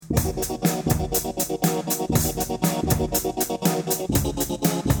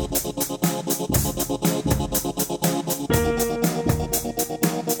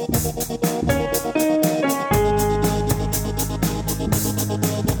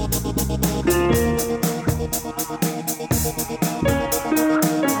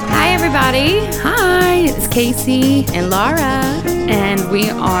Hi, it's Casey and Laura, and we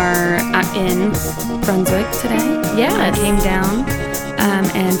are in Brunswick today. Yes. I came down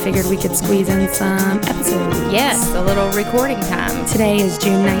and figured we could squeeze in some episodes. Yes, a little recording time. Today is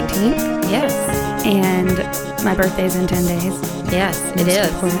June 19th. Yes. And my birthday's in 10 days. Yes, it is.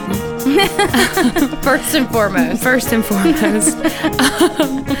 First and foremost. First and foremost.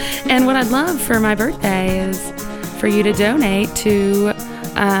 And what I'd love for my birthday is for you to donate to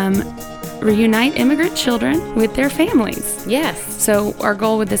reunite immigrant children with their families. Yes. So our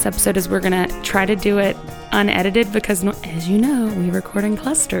goal with this episode is we're going to try to do it unedited because, as you know, we record in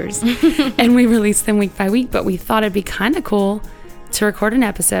clusters and we release them week by week. But we thought it'd be kind of cool to record an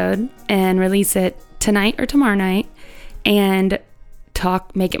episode and release it tonight or tomorrow night and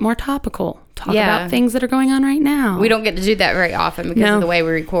make it more topical. Talk about things that are going on right now. We don't get to do that very often because of the way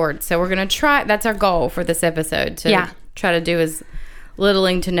we record. So we're going to try. That's our goal for this episode, to try to do as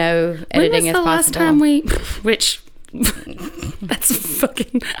littling to no editing as possible. When was the last time which that's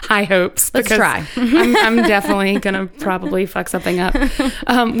fucking high hopes. Let's try. I'm definitely gonna probably fuck something up.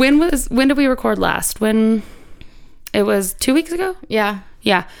 When did we record last? When it was 2 weeks ago? Yeah.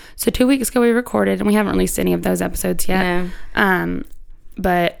 So 2 weeks ago we recorded, and we haven't released any of those eepisodes yet. No.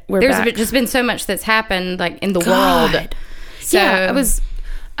 But there's back. Just been so much that's happened, like, in the world. So it was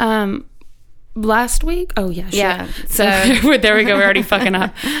last week. Oh yeah, sure. Yeah. So there we go. We're already fucking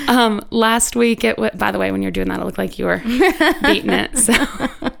up. Last week by the way, when you're doing that, it looked like you were beating it. So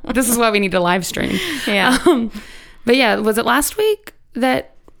this is why we need to live stream. Yeah. But yeah, was it last week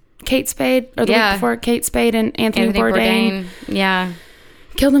that Kate Spade, or the week before, Kate Spade and Anthony Bourdain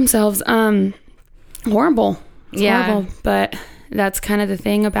killed themselves? Horrible. It's horrible. But that's kind of the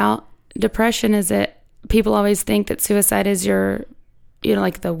thing about depression, is that people always think that suicide is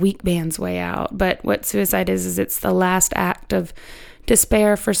like the weak man's way out. But what suicide is it's the last act of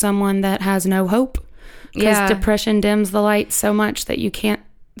despair for someone that has no hope. Because depression dims the light so much that you can't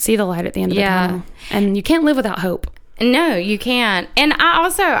see the light at the end of the tunnel. And you can't live without hope. No, you can't. And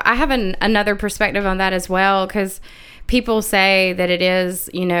I have another perspective on that as well, because people say that it is,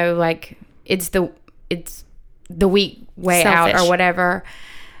 like it's the weak way out or whatever.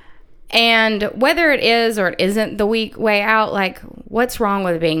 And whether it is or it isn't the weak way out, like, what's wrong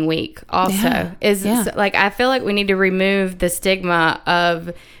with being weak also? Like, I feel like we need to remove the stigma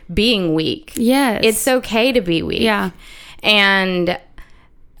of being weak. Yes. It's okay to be weak. Yeah. And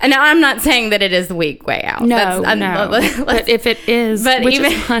I'm not saying that it is the weak way out. No. But if it is,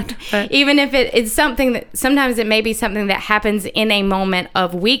 even if it's something that sometimes it may be something that happens in a moment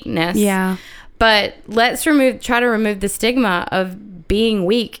of weakness. Yeah. But let's try to remove the stigma of being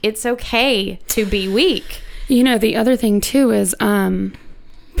weak. It's okay to be weak. The other thing too is,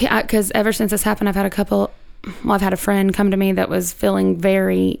 because ever since this happened, I've had a friend come to me that was feeling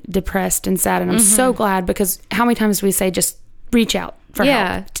very depressed and sad. And I'm so glad, because how many times do we say, just reach out for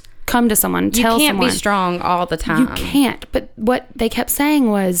help? Come to someone, tell someone. You can't be strong all the time. You can't. But what they kept saying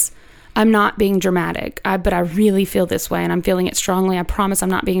was, I'm not being dramatic, but I really feel this way and I'm feeling it strongly. I promise I'm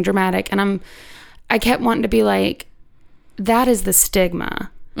not being dramatic. And I kept wanting to be like, that is the stigma,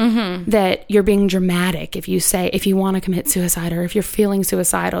 that you're being dramatic. If you want to commit suicide, or if you're feeling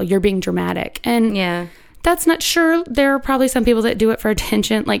suicidal, you're being dramatic. And that's not sure. There are probably some people that do it for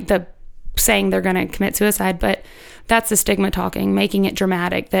attention, like the saying they're going to commit suicide, but that's the stigma talking, making it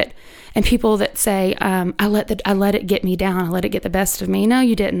dramatic. And people that say, I let it get me down. I let it get the best of me. No,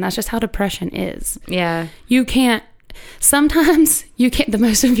 you didn't. That's just how depression is. Yeah. Sometimes you can't. The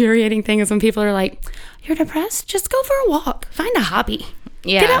most infuriating thing is when people are like, you're depressed? Just go for a walk. Find a hobby.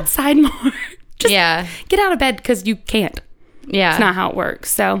 Yeah. Get outside more. Just get out of bed, because you can't. Yeah. It's not how it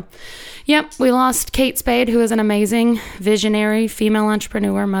works. So, yep, we lost Kate Spade, who is an amazing, visionary female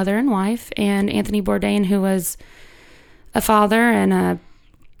entrepreneur, mother and wife, and Anthony Bourdain, who was a father and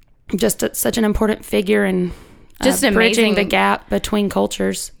such an important figure in just bridging the gap between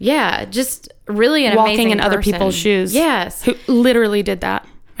cultures. Yeah, just really an walking amazing in other person. people's shoes. Yes, who literally did that.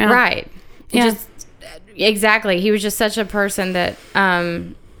 Yeah. Right. Yeah. Exactly. He was just such a person that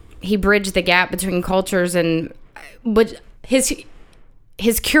he bridged the gap between cultures, but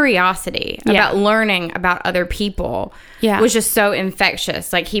his curiosity about learning about other people was just so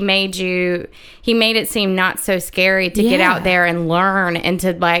infectious. Like, he made it seem not so scary to get out there and learn, and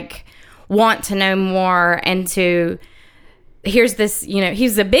to, like, want to know more, and to here's this,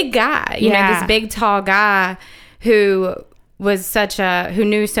 he's a big guy, this big, tall guy who was who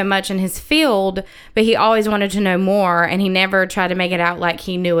knew so much in his field, but he always wanted to know more, and he never tried to make it out like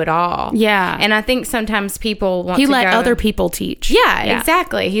he knew it all. Yeah. And I think sometimes people he let other people teach. Yeah,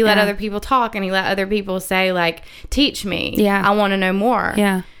 exactly. He let other people talk, and he let other people say, like, teach me. Yeah. I want to know more.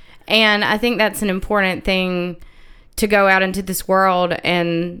 Yeah. And I think that's an important thing, to go out into this world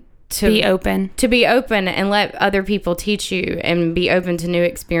and to be open and let other people teach you, and be open to new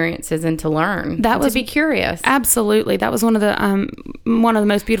experiences and to learn. To be curious. Absolutely. That was one of the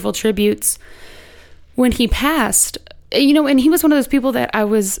most beautiful tributes when he passed, and he was one of those people that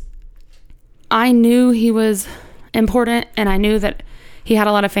I knew he was important, and I knew that he had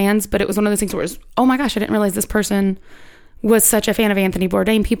a lot of fans, but it was one of those things where it was, oh my gosh, I didn't realize this person was such a fan of Anthony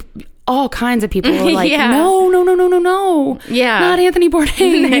Bourdain. People, all kinds of people were like, no. Yeah. Not Anthony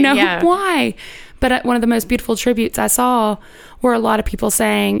Bourdain, why? But one of the most beautiful tributes I saw were a lot of people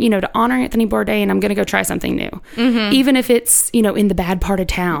saying, to honor Anthony Bourdain, I'm going to go try something new. Mm-hmm. Even if it's, in the bad part of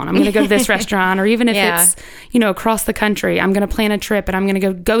town, I'm going to go to this restaurant, or even if it's, across the country, I'm going to plan a trip and I'm going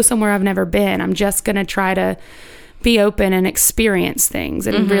to go somewhere I've never been. I'm just going to try to be open and experience things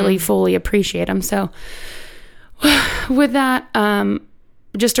and really fully appreciate them. So with that,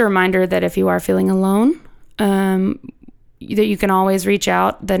 just a reminder that if you are feeling alone, that you can always reach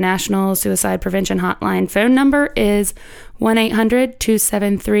out. The National Suicide Prevention Hotline phone number is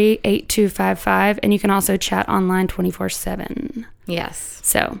 1-800-273-8255, and you can also chat online 24/7. Yes.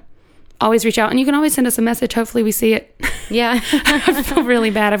 So always reach out, and you can always send us a message. Hopefully we see it. Yeah. I feel really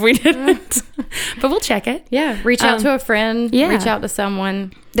bad if we didn't, but we'll check it. Yeah. Reach out to a friend. Yeah. Reach out to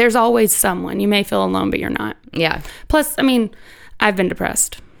someone. There's always someone. You may feel alone, but you're not. Yeah. Plus, I've been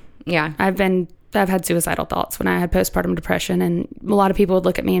depressed. Yeah. I've had suicidal thoughts when I had postpartum depression, and a lot of people would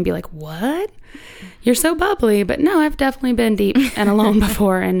look at me and be like, what? You're so bubbly. But no, I've definitely been deep and alone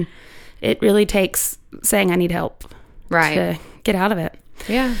before, and it really takes saying I need help to get out of it.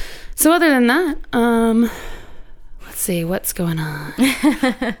 Yeah. So other than that, let's see what's going on.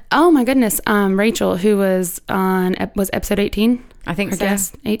 Oh my goodness. Rachel, who was episode 18? I think so.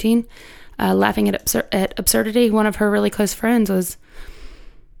 Guest 18. Laughing at absurdity. One of her really close friends was,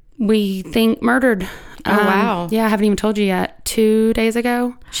 we think, murdered. Oh, wow. Yeah, I haven't even told you yet. 2 days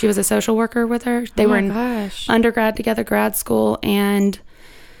ago, she was a social worker with her. They were in undergrad together, grad school, and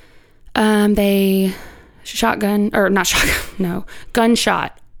they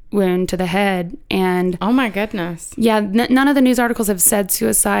gunshot wound to the head. And oh my goodness. Yeah, none of the news articles have said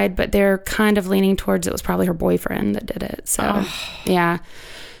suicide, but they're kind of leaning towards it was probably her boyfriend that did it. So yeah.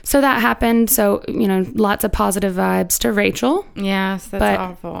 So that happened. So, lots of positive vibes to Rachel. Yes, that's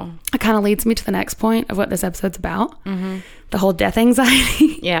awful. It kind of leads me to the next point of what this episode's about. Mm-hmm. The whole death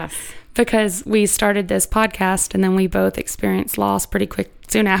anxiety. Yes. Because we started this podcast and then we both experienced loss pretty quick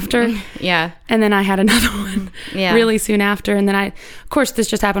soon after. Yeah. And then I had another one really soon after. And then of course, this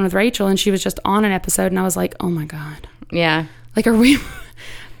just happened with Rachel, and she was just on an episode, and I was like, oh my God. Yeah. Like, are we...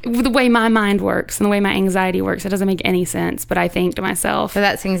 The way my mind works and the way my anxiety works, it doesn't make any sense. But I think to myself... So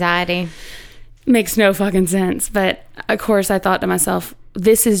that's anxiety. Makes no fucking sense. But of course, I thought to myself,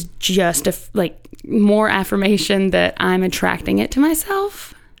 this is just more affirmation that I'm attracting it to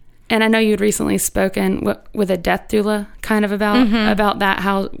myself. And I know you'd recently spoken with a death doula kind of about that,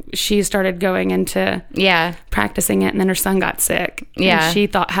 how she started going into practicing it, and then her son got sick. Yeah. And she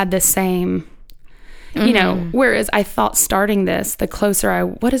had the same... whereas I thought starting this, the closer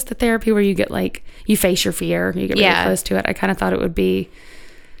what is the therapy where you get you face your fear, you get really close to it. I kind of thought it would be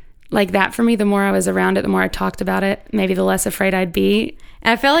like that for me. The more I was around it, the more I talked about it, maybe the less afraid I'd be.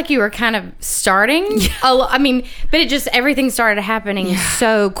 And I felt like you were kind of starting. Yeah. But it just, everything started happening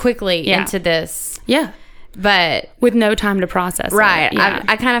so quickly into this. Yeah. But with no time to process right. it. Yeah.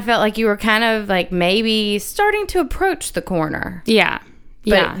 I kind of felt like you were kind of maybe starting to approach the corner. Yeah.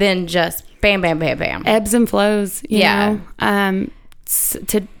 But then just bam, bam, bam, bam. Ebbs and flows, you know.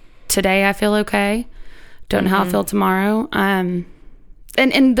 Today I feel okay. Don't know how I'll feel tomorrow. And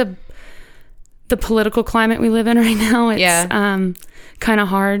in the political climate we live in right now, it's kind of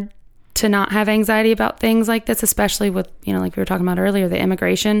hard to not have anxiety about things like this, especially with, like we were talking about earlier, the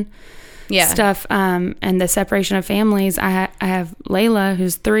immigration stuff, and the separation of families. I have Layla,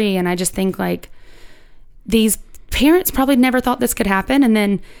 who's 3, and I just think these parents probably never thought this could happen, and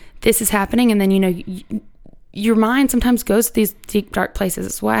then this is happening, and then your mind sometimes goes to these deep dark places.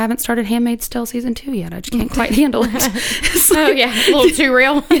 That's why I haven't started Handmaid's Tale season 2 yet. I just can't quite handle it. A little too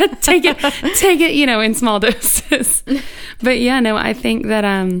real. Take it in small doses. But I think that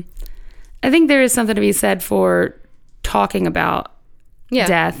I think there is something to be said for talking about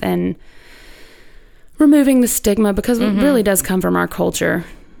death and removing the stigma, because it really does come from our culture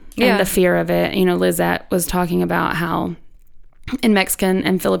and Yeah. the fear of it. You know, Lizette was talking about how in Mexican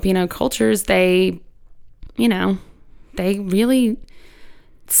and Filipino cultures, they really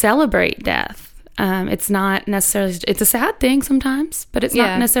celebrate death. It's not necessarily, it's a sad thing sometimes, but it's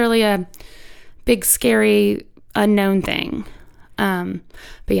not necessarily a big, scary, unknown thing. But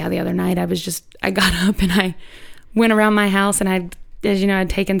yeah, the other night I got up and I went around my house, and I'd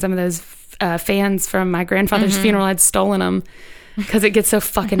taken some of those fans from my grandfather's funeral. I'd stolen them because it gets so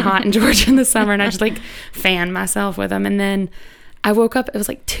fucking hot in Georgia in the summer, and I just like fan myself with them. And then I woke up, it was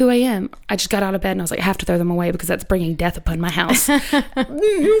like 2 a.m. I just got out of bed and I was like, I have to throw them away because that's bringing death upon my house.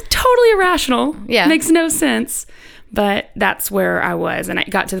 Totally irrational. Yeah. Makes no sense. But that's where I was. And I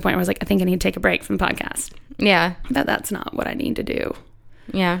got to the point where I was like, I think I need to take a break from the podcast. Yeah. But that's not what I need to do.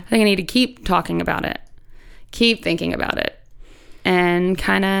 Yeah. I think I need to keep talking about it, keep thinking about it, and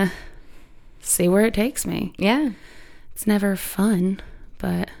kind of see where it takes me. Yeah. It's never fun,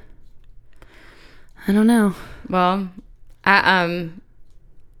 but I don't know. Well, I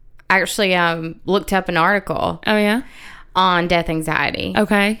actually looked up an article Oh, yeah? on death anxiety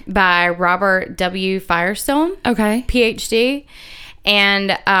Okay. by Robert W. Firestone, Okay. PhD. And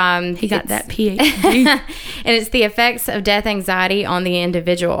He got that PhD. and it's the effects of death anxiety on the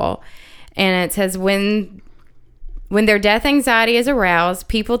individual. And it says when their death anxiety is aroused,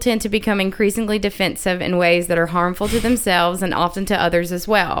 people tend to become increasingly defensive in ways that are harmful to themselves and often to others as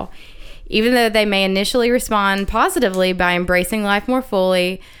well. Even though they may initially respond positively by embracing life more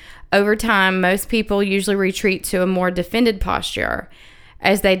fully, over time, most people usually retreat to a more defended posture.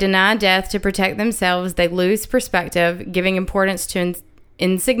 As they deny death to protect themselves, they lose perspective, giving importance to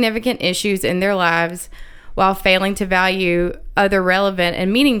insignificant issues in their lives while failing to value other relevant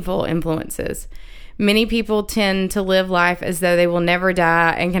and meaningful influences. Many people tend to live life as though they will never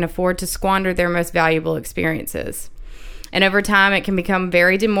die and can afford to squander their most valuable experiences. And over time, it can become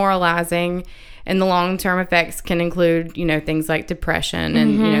very demoralizing, and the long-term effects can include, things like depression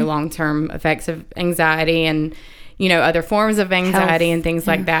and, long-term effects of anxiety and, other forms of anxiety Health. and things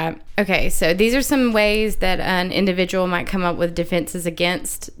like that. Okay, so these are some ways that an individual might come up with defenses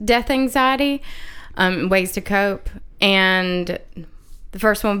against death anxiety, ways to cope. And the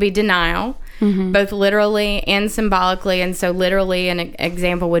first one would be denial, both literally and symbolically. And so literally, an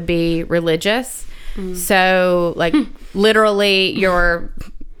example would be religious. So like literally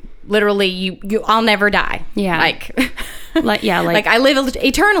I'll never die. Yeah. Like I live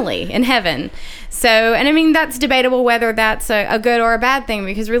eternally in heaven. So, and I mean, that's debatable whether that's a good or a bad thing,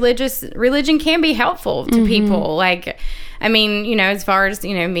 because religion can be helpful to people. Like, I mean, as far as,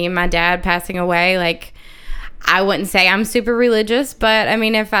 me and my dad passing away, like, I wouldn't say I'm super religious, but I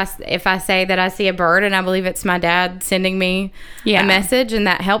mean, if I say that I see a bird and I believe it's my dad sending me a message and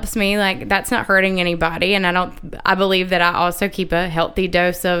that helps me, like, that's not hurting anybody. And I believe that I also keep a healthy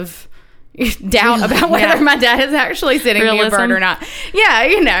dose of doubt about whether my dad is actually sending me a bird or not.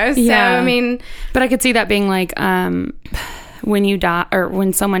 Yeah, so I mean, but I could see that being like, when you die or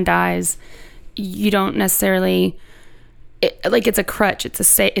when someone dies, you don't necessarily, it's a crutch.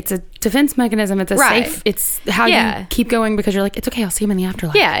 It's a defense mechanism. It's a safe. It's how you keep going, because you're like, it's okay, I'll see him in the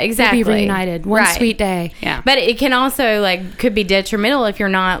afterlife. Yeah, exactly. We'll be reunited one sweet day. Yeah. But it can also could be detrimental if you're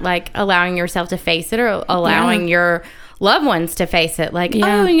not allowing yourself to face it, or allowing your loved ones to face it.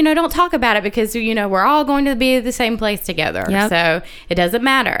 Don't talk about it because we're all going to be at the same place together. Yep. So it doesn't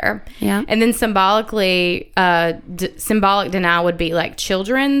matter. Yeah. And then symbolically, symbolic denial would be like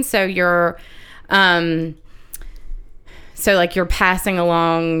children. So you're you're passing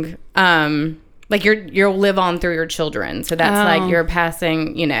along, you'll live on through your children. So that's you're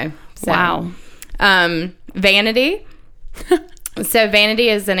passing, So. Wow. Vanity. So vanity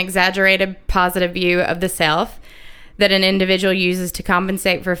is an exaggerated positive view of the self that an individual uses to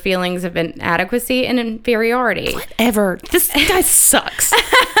compensate for feelings of inadequacy and inferiority. Whatever. This guy sucks.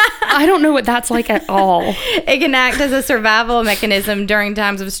 I don't know what that's like at all. It can act as a survival mechanism during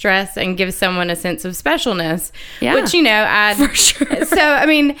times of stress and give someone a sense of specialness. Yeah. Which, for sure. So, I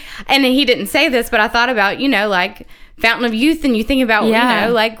mean, and he didn't say this, but I thought about, Fountain of Youth, and you think about,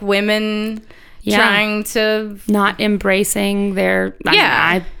 women trying to... not embracing their...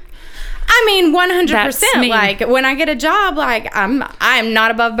 I mean, 100%. When I get a job, I'm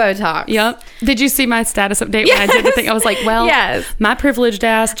not above Botox. Yep. Did you see my status update when I did the thing? I was like, well, my privileged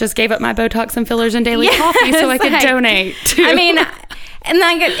ass just gave up my Botox and fillers and daily coffee so I could donate to... I mean... And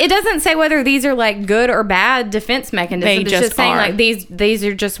it doesn't say whether these are good or bad defense mechanisms. It's just saying these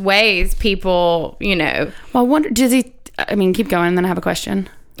are just ways people, Well, I wonder, keep going, and then I have a question.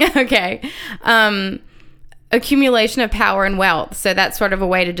 Okay. accumulation of power and wealth. So that's sort of a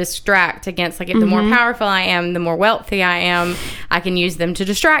way to distract against, like, if the more powerful I am, the more wealthy I am, I can use them to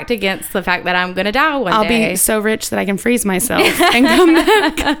distract against the fact that I'm going to die one day. I'll be so rich that I can freeze myself and come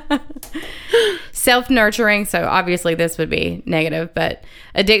back. Self-nurturing. So obviously this would be negative, but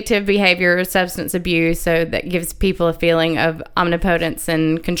addictive behavior, substance abuse. So that gives people a feeling of omnipotence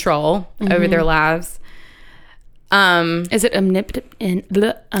and control over their lives. Is it omnipotence?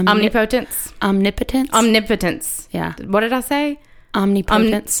 Omnipotence. Yeah. What did I say?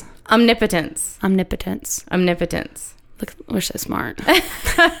 Omnipotence. Omnipotence. Omnipotence. Look, we're so smart.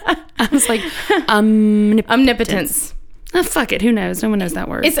 I was like, omnipotence. Oh, fuck it. Who knows? No one knows that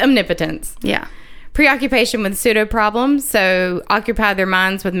word. It's omnipotence. Yeah. Preoccupation with pseudo problems. So occupy their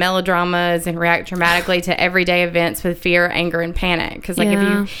minds with melodramas and react dramatically to everyday events with fear, anger, and panic. Because like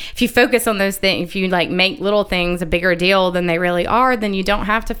if you focus on those things, if you like make little things a bigger deal than they really are, then you don't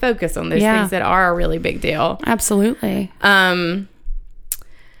have to focus on those things that are a really big deal. Absolutely.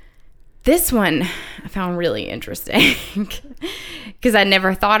 This one I found really interesting because I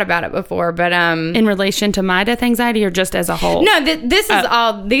never thought about it before. But in relation to my death anxiety, or just as a whole? No, this is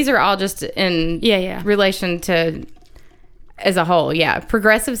all. These are all just in relation to as a whole. Yeah,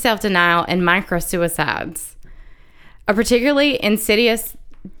 progressive self-denial and micro-suicides. A particularly insidious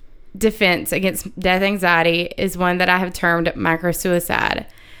defense against death anxiety is one that I have termed micro-suicide.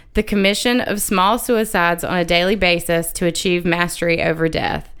 The commission of small suicides on a daily basis to achieve mastery over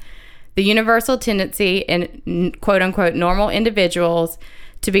death. The universal tendency in quote-unquote normal individuals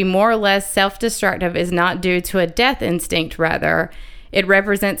to be more or less self-destructive is not due to a death instinct. Rather, it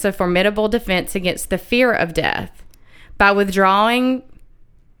represents a formidable defense against the fear of death. By withdrawing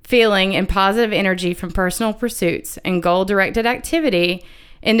feeling and positive energy from personal pursuits and goal-directed activity,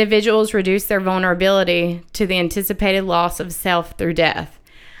 individuals reduce their vulnerability to the anticipated loss of self through death.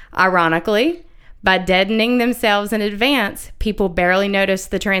 Ironically, by deadening themselves in advance, people barely notice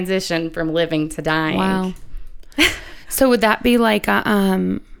the transition from living to dying. Wow. So would that be like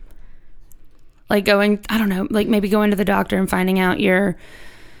going, I don't know, like maybe going to the doctor and finding out you're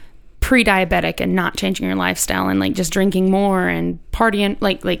pre-diabetic and not changing your lifestyle and like just drinking more and partying,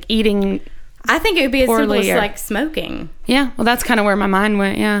 like eating. I think it would be as simple as like smoking. Yeah. Well, that's kind of where my mind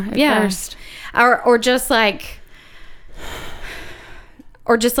went. Yeah. At first.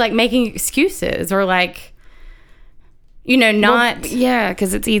 Or just like making excuses or like, not. Well, yeah.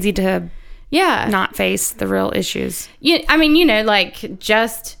 Because it's easy to not face the real issues. Yeah. I mean, like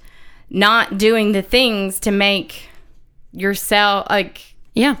just not doing the things to make yourself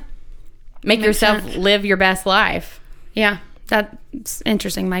make yourself live your best life. Yeah. That's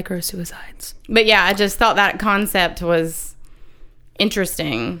interesting. Micro-suicides. But yeah, I just thought that concept was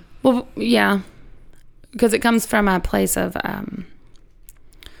interesting. Well, yeah. Because it comes from a place of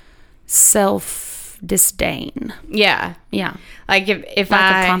self-disdain. Yeah. Yeah. Like if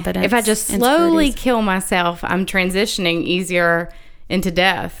I just slowly kill myself, I'm transitioning easier into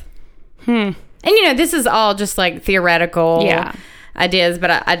death. And this is all just like theoretical ideas,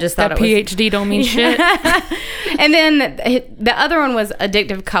 but I just thought that PhD don't mean shit. And then the other one was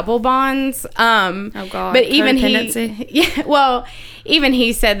addictive couple bonds. Oh God! But even even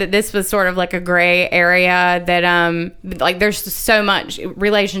he said that this was sort of like a gray area. That like there's so much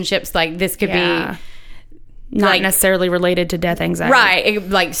relationships like this could be not necessarily related to death anxiety, right?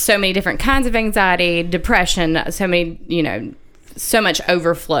 Like so many different kinds of anxiety, depression, so many so much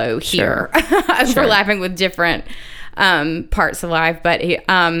overflow here, overlapping with different parts of life. But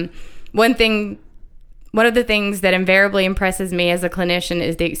one of the things that invariably impresses me as a clinician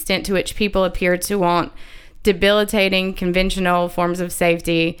is the extent to which people appear to want debilitating conventional forms of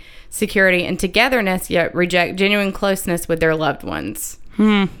safety, security, and togetherness, yet reject genuine closeness with their loved ones.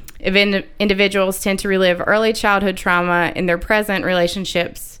 Individuals tend to relive early childhood trauma in their present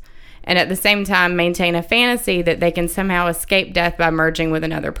relationships and at the same time maintain a fantasy that they can somehow escape death by merging with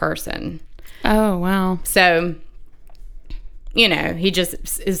another person. Oh, wow. So, he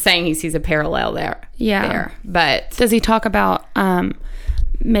just is saying he sees a parallel there. Yeah. There. But does he talk about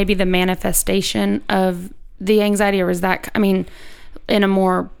maybe the manifestation of the anxiety, or is that, in a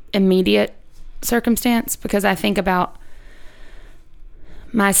more immediate circumstance? Because I think about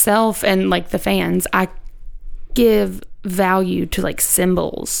myself and like the fans, I give value to like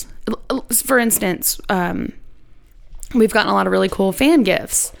symbols. For instance, we've gotten a lot of really cool fan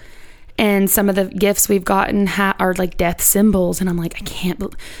gifts. And some of the gifts we've gotten are like death symbols. And I'm like,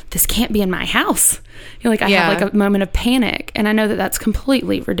 this can't be in my house. I have like a moment of panic. And I know that that's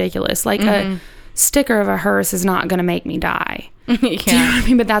completely ridiculous. Like a sticker of a hearse is not going to make me die. Do you know what I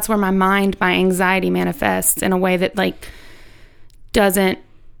mean? But that's where my anxiety manifests in a way that like doesn't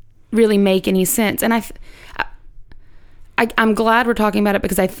really make any sense. And I'm glad we're talking about it,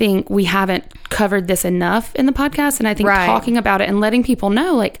 because I think we haven't covered this enough in the podcast. And I think talking about it and letting people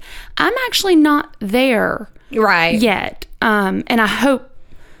know, like, I'm actually not there yet. And I hope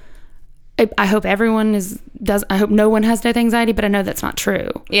everyone I hope no one has death anxiety, but I know that's not true.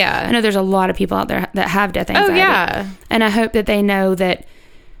 Yeah. I know there's a lot of people out there that have death anxiety. Oh, yeah. And I hope that they know that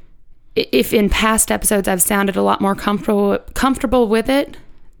if in past episodes I've sounded a lot more comfortable with it,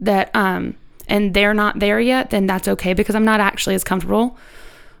 that, and they're not there yet, then that's okay, because I'm not actually as comfortable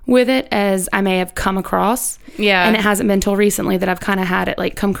with it as I may have come across. Yeah. And it hasn't been till recently that I've kind of had it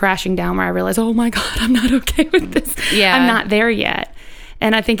like come crashing down, where I realize, oh my God, I'm not okay with this. Yeah. I'm not there yet.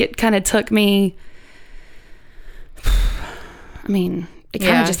 And I think it kind of took me, it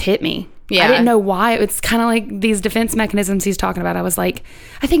kind of just hit me. Yeah. I didn't know why. It's kind of like these defense mechanisms he's talking about. I was like,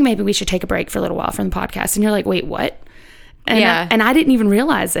 I think maybe we should take a break for a little while from the podcast. And you're like, wait, what? And I didn't even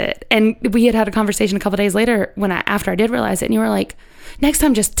realize it. And we had a conversation a couple of days later after I did realize it. And you were like, next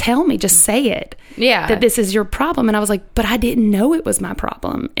time, just tell me, just say it. Yeah. That this is your problem. And I was like, but I didn't know it was my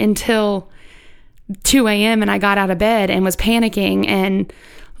problem until 2 a.m. and I got out of bed and was panicking, and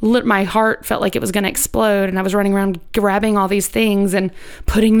my heart felt like it was going to explode. And I was running around grabbing all these things and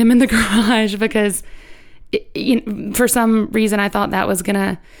putting them in the garage, because for some reason I thought that was going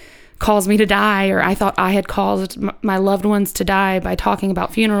to cause me to die, or I thought I had caused my loved ones to die by talking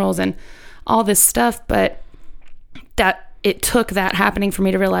about funerals and all this stuff. But that it took that happening for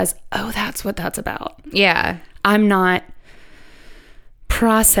me to realize, oh, that's what that's about. Yeah. I'm not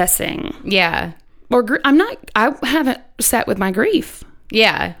processing. Yeah. I haven't sat with my grief.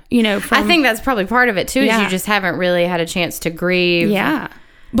 Yeah. I think that's probably part of it too, is you just haven't really had a chance to grieve. Yeah.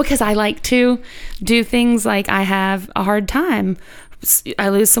 Because I like to do things like, I have a hard time. I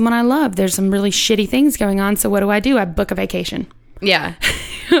lose someone I love. There's some really shitty things going on. So what do? I book a vacation. Yeah.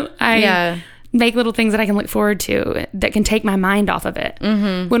 I make little things that I can look forward to that can take my mind off of it.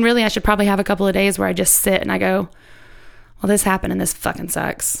 Mm-hmm. When really I should probably have a couple of days where I just sit and I go, well, this happened and this fucking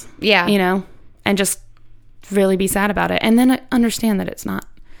sucks. Yeah. And just really be sad about it. And then I understand that it's not.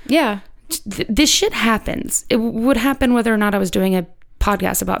 Yeah. This shit happens. It would happen whether or not I was doing a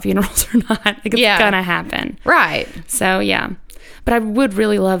podcast about funerals or not. Like, it's gonna happen. Right. So, yeah. But I would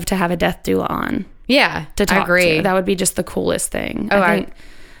really love to have a death doula on. Yeah. To talk I agree. to. That would be just the coolest thing. Oh, I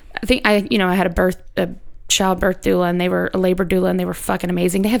think I had a childbirth doula, and they were a labor doula, and they were fucking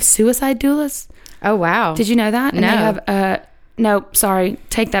amazing. They have suicide doulas. Oh, wow. Did you know that? And no. They have no, sorry,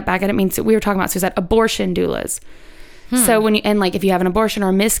 take that back. I didn't mean we were talking about suicide. Abortion doulas. So if you have an abortion or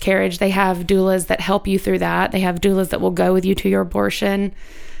a miscarriage, they have doulas that help you through that. They have doulas that will go with you to your abortion,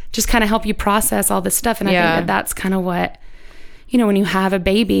 just kind of help you process all this stuff. And I think that's kind of what, when you have a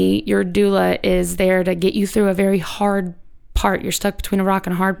baby, your doula is there to get you through a very hard part. You're stuck between a rock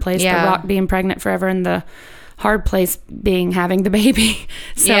and a hard place. The rock being pregnant forever, and the hard place being having the baby.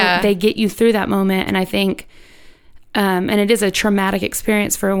 So they get you through that moment. And I think, and it is a traumatic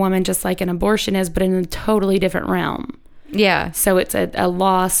experience for a woman, just like an abortion is, but in a totally different realm. Yeah. So it's a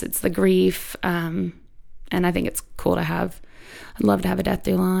loss, it's the grief. And I think it's cool to have, I'd love to have a death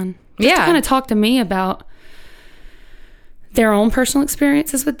doula on. Just to kind of talk to me about their own personal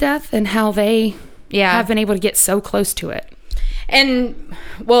experiences with death and how they have been able to get so close to it. And,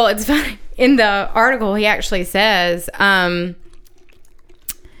 well, it's funny. In the article, he actually says,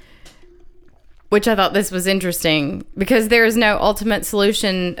 which I thought this was interesting, because there is no ultimate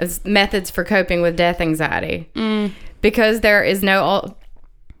solution as methods for coping with death anxiety. Because there is no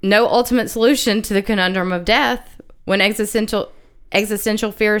ultimate solution to the conundrum of death. When existential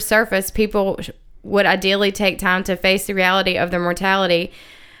fears surface, people would ideally take time to face the reality of their mortality,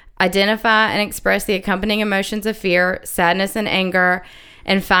 identify and express the accompanying emotions of fear, sadness, and anger,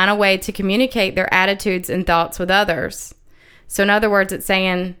 and find a way to communicate their attitudes and thoughts with others. So in other words, it's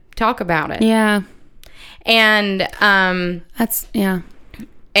saying, talk about it. Yeah. And that's, yeah.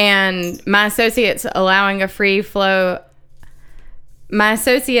 And my associates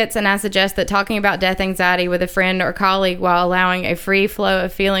and I suggest that talking about death anxiety with a friend or colleague while allowing a free flow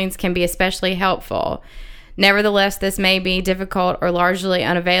of feelings can be especially helpful. Nevertheless, this may be difficult or largely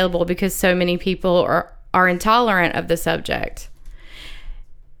unavailable because so many people are intolerant of the subject.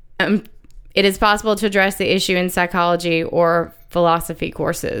 It is possible to address the issue in psychology or philosophy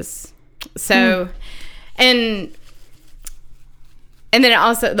courses. So, and then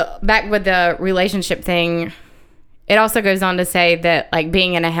also, back with the relationship thing, it also goes on to say that, like,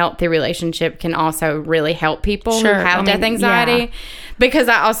 being in a healthy relationship can also really help people who have death anxiety. Yeah. Because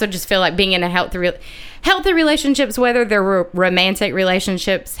I also just feel like being in a healthy relationships, whether they're romantic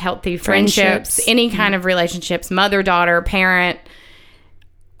relationships, healthy friendships, any kind of relationships, mother, daughter, parent,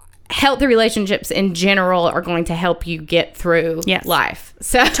 healthy relationships in general are going to help you get through life.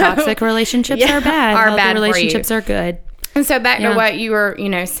 So toxic relationships are bad. Healthy relationships are good. And so back to what you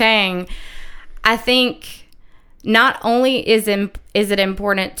were, saying, I think not only is it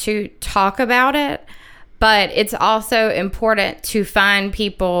important to talk about it, but it's also important to find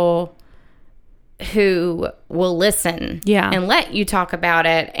people who will listen and let you talk about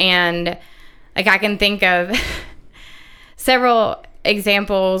it. And like, I can think of several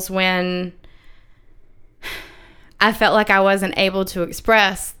examples when I felt like I wasn't able to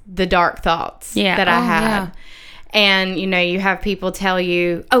express the dark thoughts that I had. Yeah. And, you have people tell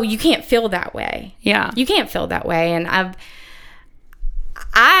you, oh, you can't feel that way. Yeah. You can't feel that way. And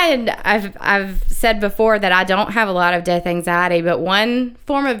I've said before that I don't have a lot of death anxiety, but one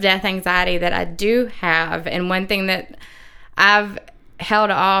form of death anxiety that I do have, and one thing that I've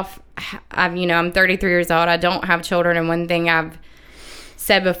held off, I'm 33 years old. I don't have children. And one thing I've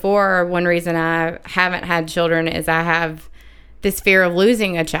said before, one reason I haven't had children is I have this fear of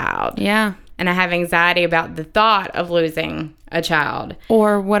losing a child. Yeah. And I have anxiety about the thought of losing a child.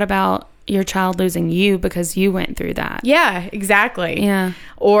 Or what about your child losing you because you went through that? Yeah, exactly. Yeah.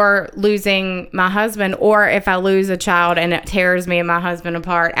 Or losing my husband, or if I lose a child and it tears me and my husband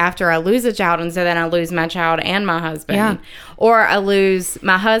apart after I lose a child, and so then I lose my child and my husband. Yeah. Or I lose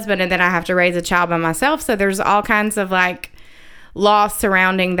my husband and then I have to raise a child by myself. So there's all kinds of loss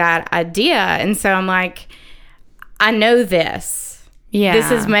surrounding that idea. And so I'm like, I know this. Yeah.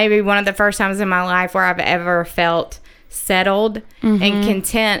 This is maybe one of the first times in my life where I've ever felt settled and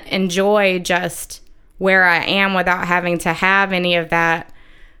content and joy just where I am without having to have any of that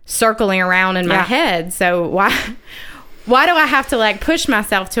circling around in my head. So why do I have to push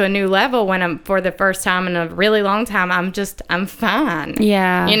myself to a new level when I'm, for the first time in a really long time, I'm fine.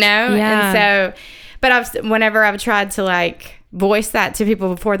 Yeah. Yeah. And so, but whenever I've tried to voice that to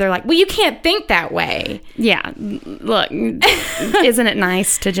people before, they're like, well, you can't think that way. Yeah. Look, isn't it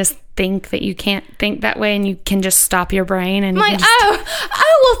nice to just think that you can't think that way and you can just stop your brain? And well,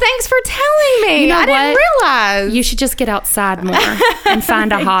 thanks for telling me. I didn't realize. You should just get outside more and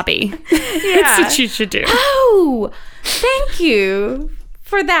find a hobby. Yeah. That's what you should do. Oh, thank you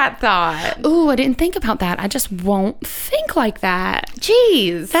for that thought. Oh, I didn't think about that. I just won't think like that.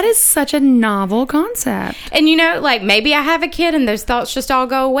 Jeez. That is such a novel concept. And maybe I have a kid and those thoughts just all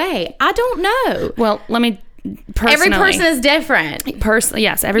go away. I don't know. Well, let me personally. Every person is different.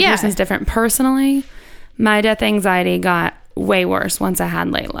 Yes, every person is different. Personally, my death anxiety got way worse once I had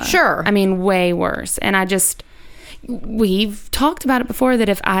Layla. Sure. I mean, way worse. And we've talked about it before that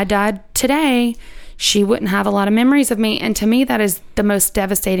if I died today, she wouldn't have a lot of memories of me. And to me, that is the most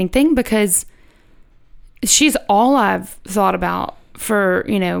devastating thing because she's all I've thought about for,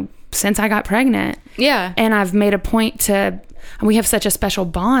 since I got pregnant. Yeah. And I've made a point and we have such a special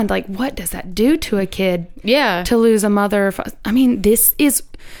bond. What does that do to a kid? Yeah. To lose a mother? This is,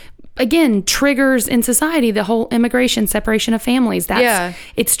 again, triggers in society, the whole immigration, separation of families.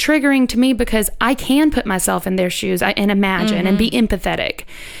 It's triggering to me because I can put myself in their shoes and imagine and be empathetic.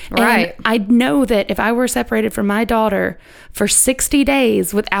 Right. And I know that if I were separated from my daughter for 60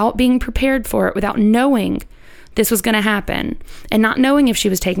 days without being prepared for it, without knowing this was going to happen and not knowing if she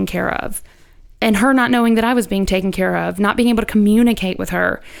was taken care of, and her not knowing that I was being taken care of, not being able to communicate with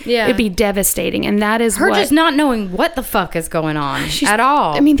her, it'd be devastating. And that is her just not knowing what the fuck is going on at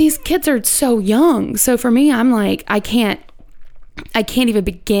all. These kids are so young. So for me, I'm like, I can't even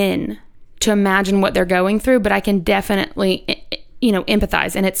begin to imagine what they're going through, but I can definitely,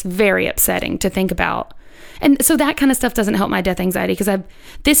 empathize. And it's very upsetting to think about. And so that kind of stuff doesn't help my death anxiety because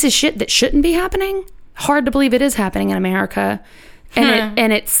this is shit that shouldn't be happening. Hard to believe it is happening in America.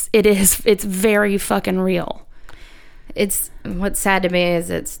 And it's very fucking real. What's sad to me is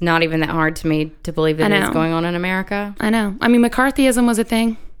it's not even that hard to me to believe that it's going on in America. I know. McCarthyism was a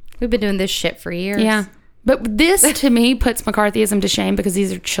thing. We've been doing this shit for years. Yeah. But this to me puts McCarthyism to shame because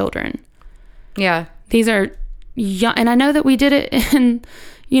these are children. Yeah. These are young. And I know that we did it in,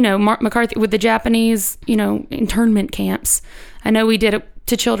 McCarthy with the Japanese, internment camps. I know we did it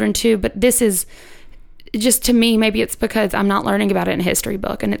to children too, but this is just, to me, maybe it's because I'm not learning about it in a history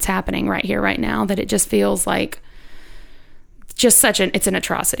book and it's happening right here, right now, that it just feels like just it's an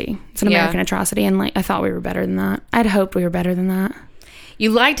atrocity. It's an American atrocity. And I thought we were better than that. I'd hoped we were better than that.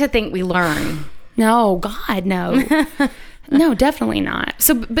 You like to think we learn. No, God, no. No, definitely not.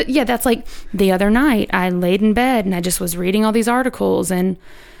 So, but yeah, that's the other night I laid in bed and I just was reading all these articles and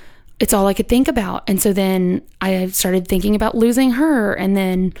it's all I could think about. And so then I started thinking about losing her and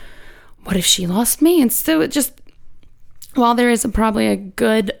then what if she lost me? And so it just, while there is probably a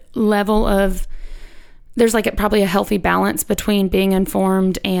good level of there's like probably a healthy balance between being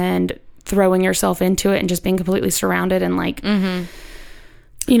informed and throwing yourself into it and just being completely surrounded and like,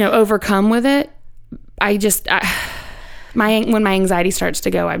 overcome with it. When my anxiety starts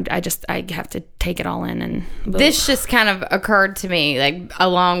to go, I have to take it all in. And this just kind of occurred to me, like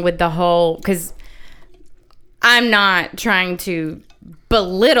along with the whole, because I'm not trying to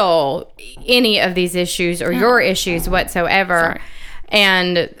belittle any of these issues or your issues whatsoever.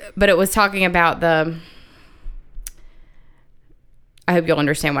 Sorry. But it was talking about I hope you'll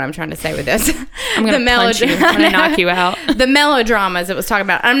understand what I'm trying to say with this. I'm going to punch you. I'm going to knock you out. The melodramas it was talking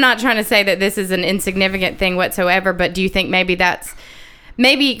about. I'm not trying to say that this is an insignificant thing whatsoever, but do you think maybe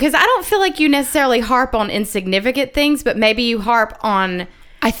because I don't feel like you necessarily harp on insignificant things, but maybe you harp on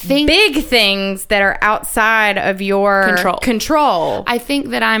big things that are outside of your control. I think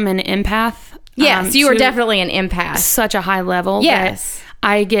that I'm an empath. Yes, you are definitely an empath. Such a high level. Yes.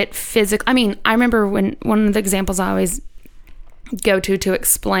 I get physical. I mean, I remember when one of the examples I always go to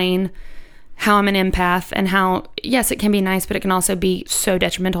explain how I'm an empath and how, yes, it can be nice, but it can also be so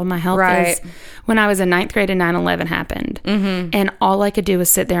detrimental to my health. Right. Is when I was in 9th grade and 9/11 happened. And all I could do was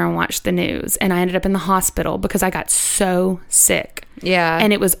sit there and watch the news. And I ended up in the hospital because I got so sick. Yeah.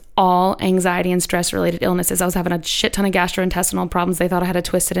 And it was all anxiety and stress related illnesses. I was having a shit ton of gastrointestinal problems. They thought I had a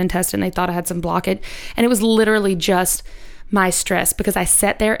twisted intestine. They thought I had some blockage. And it was literally just my stress because I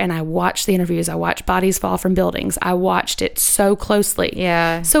sat there and I watched the interviews. I watched bodies fall from buildings. I watched it so closely.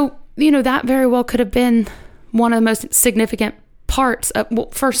 Yeah. So, that very well could have been one of the most significant parts of, well,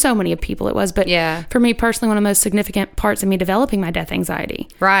 for so many of people it was, but for me personally, one of the most significant parts of me developing my death anxiety.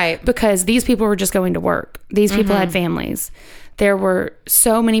 Right. Because these people were just going to work. These people had families. There were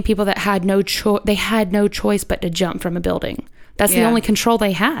so many people that had no choice. They had no choice but to jump from a building. That's the only control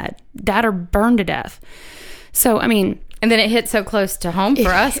they had. That or burn to death. So, I mean... And then it hit so close to home for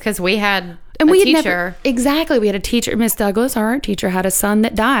us because we had teacher. We had a teacher, Miss Douglas, our art teacher, had a son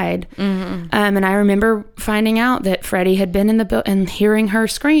that died. And I remember finding out that Freddie had been in the building and hearing her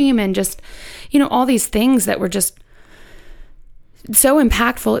scream and just, all these things that were just so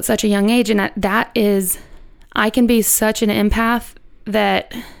impactful at such a young age. And I can be such an empath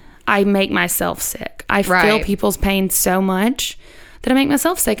that I make myself sick. I feel people's pain so much that I make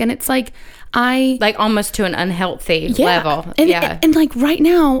myself sick. And it's like, almost to an unhealthy level. And like right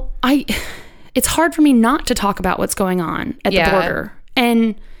now, it's hard for me not to talk about what's going on at the border.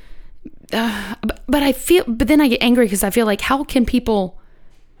 And, but then I get angry because I feel like, how can people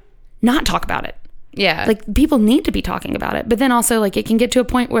not talk about it? Yeah. Like people need to be talking about it. But then also like it can get to a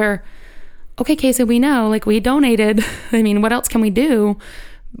point where, okay, Casey, we know, like we donated. I mean, what else can we do?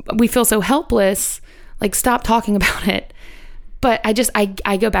 We feel so helpless. Like stop talking about it. But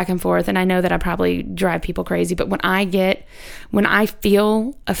I go back and forth, and I know that I probably drive people crazy. But when I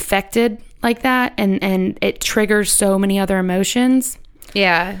feel affected like that, and it triggers so many other emotions,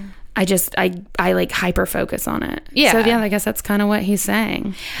 I like hyper focus on it. Yeah. So I guess that's kind of what he's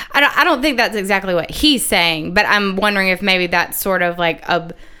saying. I don't think that's exactly what he's saying, but I'm wondering if maybe that's sort of like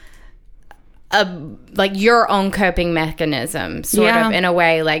a like your own coping mechanism, sort of in a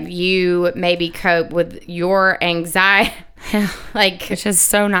way, like you maybe cope with your anxiety. Yeah. Like, which is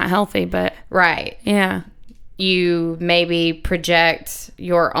so not healthy, but right. Yeah. You maybe project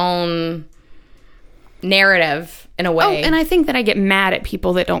your own narrative in a way. Oh, and I think that I get mad at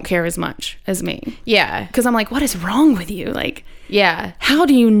people that don't care as much as me. Yeah. Because I'm like, what is wrong with you? Like, yeah. How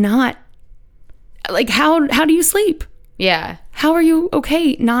do you not, like, how do you sleep? Yeah. How are you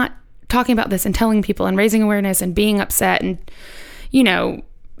okay not talking about this and telling people and raising awareness and being upset and,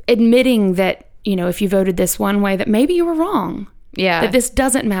 admitting that, if you voted this one way, that maybe you were wrong. Yeah. That this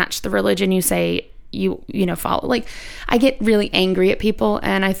doesn't match the religion you say you follow. Like, I get really angry at people,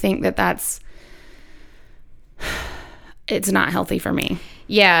 and I think it's not healthy for me.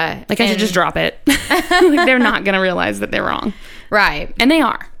 Yeah. Like, I should just drop it. Like, they're not going to realize that they're wrong. Right. And they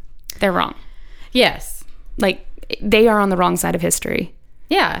are. They're wrong. Yes. Like, they are on the wrong side of history.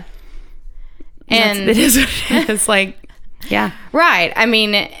 Yeah. And it is what it is. Like, yeah. Right. I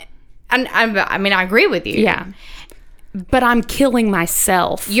mean, I agree with you. Yeah. But I'm killing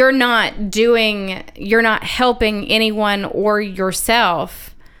myself. You're not helping anyone or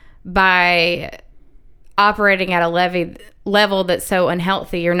yourself by operating at a level that's so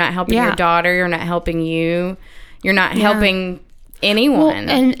unhealthy. You're not helping your daughter. You're not helping you. You're not helping anyone.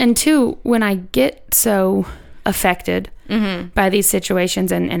 Well, and two, when I get so affected by these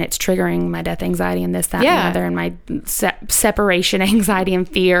situations and it's triggering my death anxiety and this, that, and the other, and my separation anxiety and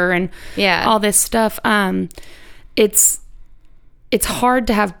fear and all this stuff, it's hard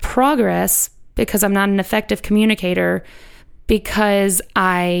to have progress because I'm not an effective communicator, because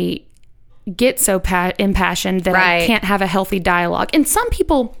I get so impassioned that I can't have a healthy dialogue. And some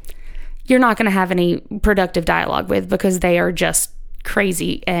people you're not going to have any productive dialogue with because they are just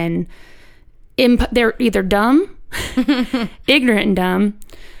crazy and they're either dumb, ignorant and dumb,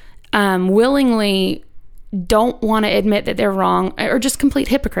 willingly don't want to admit that they're wrong, or just complete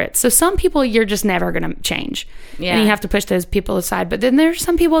hypocrites. So some people you're just never going to change. Yeah. And you have to push those people aside. But then there's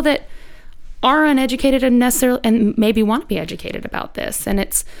some people that are uneducated and maybe want to be educated about this.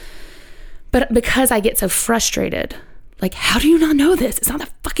 But because I get so frustrated, like, how do you not know this? It's not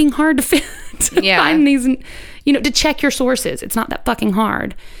that fucking hard to find these, to check your sources. It's not that fucking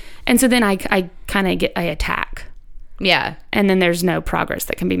hard. And so then I kind of I attack. Yeah. And then there's no progress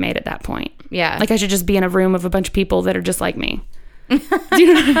that can be made at that point. Yeah. Like I should just be in a room of a bunch of people that are just like me. Do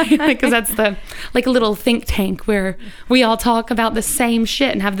you know what I mean? Because that's like a little think tank where we all talk about the same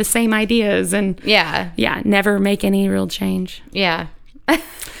shit and have the same ideas and never make any real change. Yeah. So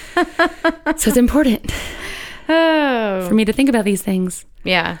it's important for me to think about these things.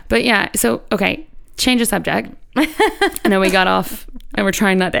 Yeah. But yeah, so okay, change the subject. I know we got off and we're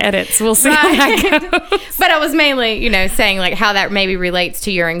trying not to edit, so we'll see how that goes. But I was mainly, saying like how that maybe relates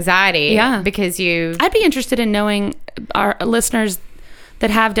to your anxiety. Yeah. Because I'd be interested in knowing our listeners that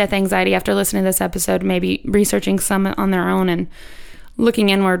have death anxiety after listening to this episode, maybe researching some on their own and looking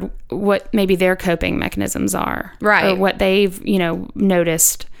inward what maybe their coping mechanisms are. Right. Or what they've,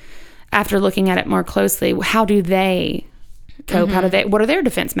 noticed after looking at it more closely. How do they cope? Mm-hmm. What are their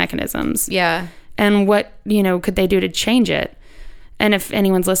defense mechanisms? Yeah. And what, could they do to change it? And if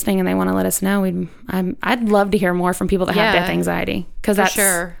anyone's listening and they want to let us know, I'd love to hear more from people that have death anxiety. Because that's,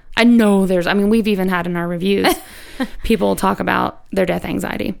 sure. I know we've even had in our reviews, people talk about their death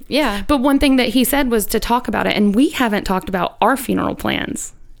anxiety. Yeah. But one thing that he said was to talk about it. And we haven't talked about our funeral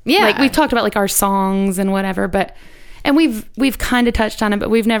plans. Yeah. Like we've talked about like our songs and whatever, and we've kind of touched on it, but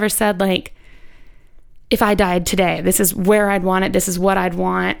we've never said like, if I died today, this is where I'd want it. This is what I'd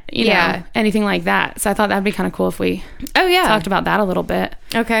want. Anything like that. So I thought that'd be kind of cool if we talked about that a little bit.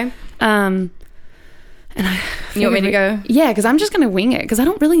 Okay. And you want me to go? Yeah, because I'm just going to wing it because I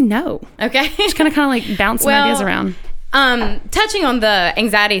don't really know. Okay. Just kind of like bounce some ideas around. Touching on the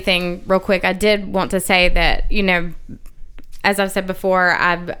anxiety thing real quick, I did want to say that, as I've said before,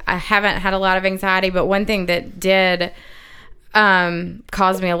 I haven't had a lot of anxiety, but one thing that did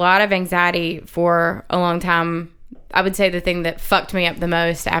caused me a lot of anxiety for a long time. I would say the thing that fucked me up the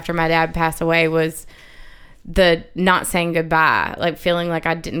most after my dad passed away was the not saying goodbye, like feeling like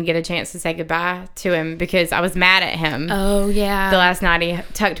I didn't get a chance to say goodbye to him because I was mad at him. Oh yeah. The last night he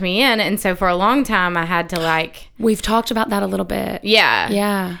tucked me in, and so for a long time I had to we've talked about that a little bit. Yeah.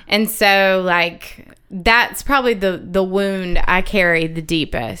 Yeah. And so that's probably the wound I carry the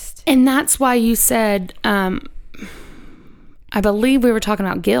deepest. And that's why you said I believe we were talking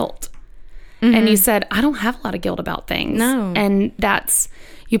about guilt. Mm-hmm. And you said, I don't have a lot of guilt about things. No. And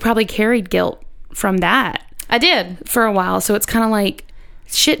you probably carried guilt from that. I did. For a while. So it's kind of like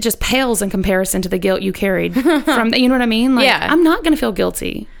shit just pales in comparison to the guilt you carried from, you know what I mean? Like, yeah. I'm not going to feel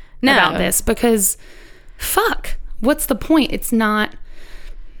guilty about this because fuck, what's the point? It's not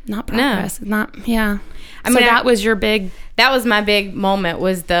progress. No. It's not, yeah. That was your big... That was my big moment,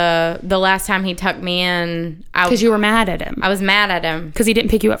 was the last time he tucked me in. Because you were mad at him. I was mad at him. Because he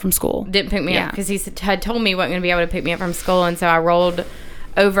didn't pick you up from school. Didn't pick me up. Because he had told me he wasn't going to be able to pick me up from school. And so I rolled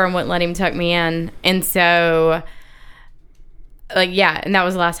over and wouldn't let him tuck me in. And so, and that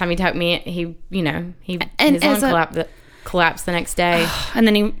was the last time he tucked me in. His lung collapsed the next day. And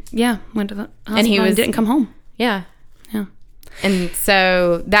then he, went to the hospital and didn't come home. Yeah. Yeah. And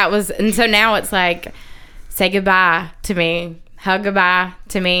so now it's like... Say goodbye to me. Hug goodbye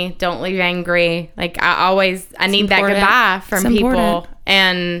to me. Don't leave angry. I need that goodbye from people.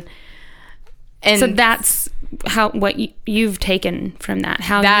 And so that's what you've taken from that.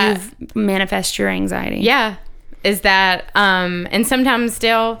 You've manifest your anxiety. Yeah. Is that, and sometimes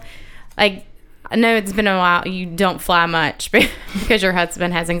still, I know it's been a while. You don't fly much because your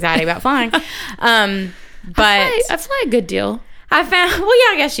husband has anxiety about flying. But I fly a good deal. I found,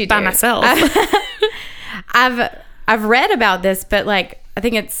 I guess you do. By myself. I've read about this, but I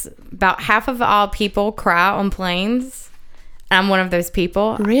think it's about half of all people cry on planes. I'm one of those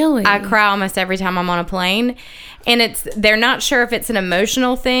people. Really? I cry almost every time I'm on a plane. And they're not sure if it's an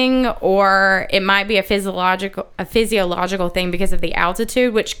emotional thing or it might be a physiological thing because of the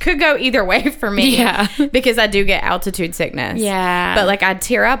altitude, which could go either way for me. Yeah. Because I do get altitude sickness. Yeah. But I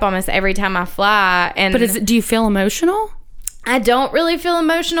tear up almost every time I fly. But do you feel emotional? I don't really feel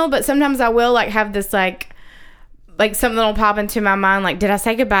emotional, but sometimes I will have this like something will pop into my mind, like, did I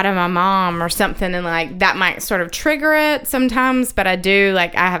say goodbye to my mom or something? And like that might sort of trigger it sometimes. But I do,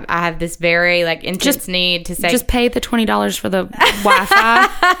 like, I have this very like intense need to say, just pay the $20 for the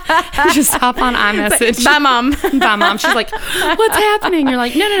Wi-Fi. Just hop on iMessage. Bye, mom. Bye, mom. She's like, what's happening? You're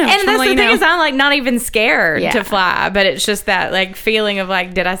like, no. And that's the thing is, I'm like not even scared to fly, but it's just that like feeling of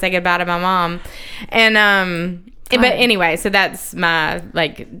like, did I say goodbye to my mom? And but anyway, so that's my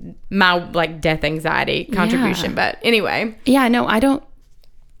death anxiety contribution. But anyway, no, I don't.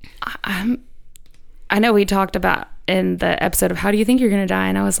 I know we talked about in the episode of how do you think you're going to die,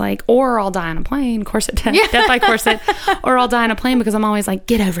 and I was like, or I'll die on a plane, corset death by corset, or I'll die on a plane, because I'm always like,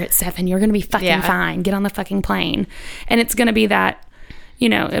 get over it, Stephen. You're going to be fucking fine. Get on the fucking plane, and it's going to be that. You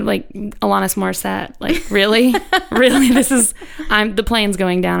know, like Alanis Morissette, like, really? Really? The plane's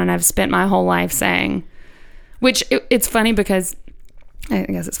going down, and I've spent my whole life saying, which it's funny because, I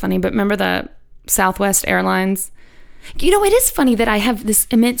guess it's funny, but remember the Southwest Airlines? You know, it is funny that I have this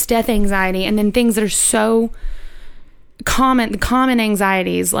immense death anxiety, and then things that are so common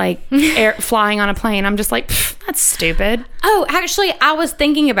anxieties, like flying on a plane. I'm just like, that's stupid. Oh, actually, I was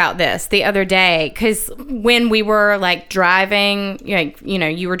thinking about this the other day, because when we were like driving, like, you know,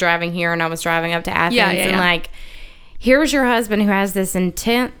 you were driving here and I was driving up to Athens, and like, here's your husband who has this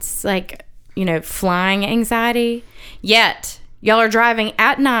intense, like, you know, flying anxiety, yet y'all are driving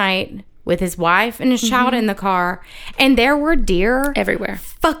at night with his wife and his child in the car, and there were deer everywhere,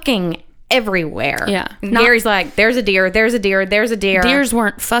 fucking everywhere. Yeah. Gary's like, there's a deer, there's a deer, there's a deer. Deers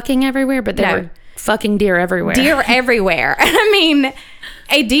weren't fucking everywhere, but they were fucking deer everywhere. Deer everywhere. I mean,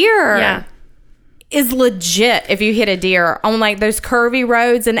 a deer is legit if you hit a deer on like those curvy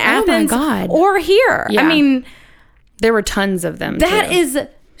roads in Athens. Oh my God. Or here. Yeah. I mean, there were tons of them. That is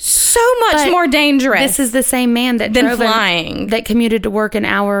so much more dangerous. This is the same man that than flying. That commuted to work an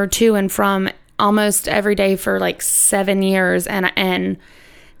hour or two and from almost every day for like 7 years, and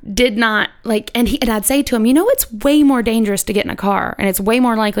did not like, and I'd say to him, you know, it's way more dangerous to get in a car, and it's way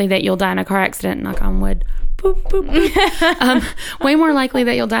more likely that you'll die in a car accident, knock on wood, boop, boop, boop. Way more likely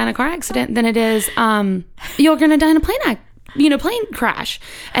that you'll die in a car accident than it is you're gonna die in a plane crash.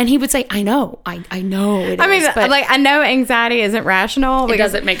 And he would say, I know it is. I mean, but like, I know anxiety isn't rational. It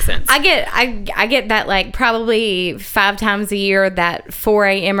doesn't make sense. I get that like probably 5 times a year, that 4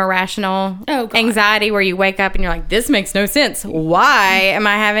 a.m. irrational anxiety where you wake up and you're like, this makes no sense. Why am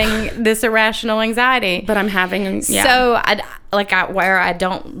I having this irrational anxiety? But I'm having, So where I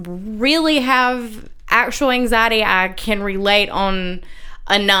don't really have actual anxiety, I can relate on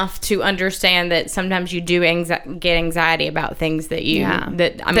enough to understand that sometimes you do get anxiety about things that you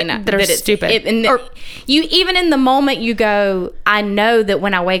that are stupid. You even in the moment you go, I know that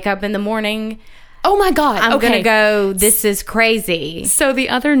when I wake up in the morning, oh my God, I'm gonna go, this is crazy. So the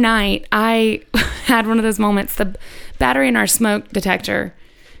other night I had one of those moments. The battery in our smoke detector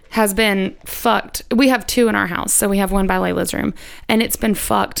has been fucked. We have 2 in our house, so we have one by Layla's room, and it's been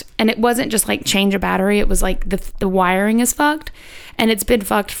fucked. And it wasn't just like change a battery, it was like the wiring is fucked, and it's been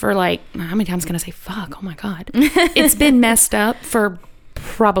fucked for like, how many times can I say fuck? Oh my God. It's been messed up for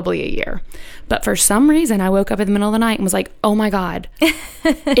probably a year. But for some reason I woke up in the middle of the night and was like, oh my God,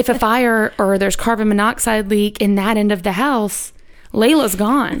 if a fire or there's carbon monoxide leak in that end of the house, Layla's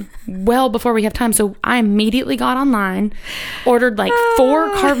gone well before we have time. So I immediately got online, ordered like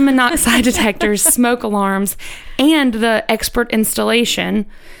 4 carbon monoxide detectors, smoke alarms, and the expert installation,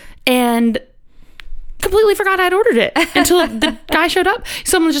 and completely forgot I'd ordered it until the guy showed up.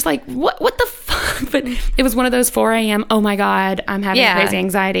 Someone was just like, what the fuck? But it was one of those 4 a.m. Oh my God, I'm having crazy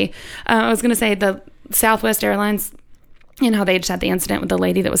anxiety. I was going to say the Southwest Airlines, you know how they just had the incident with the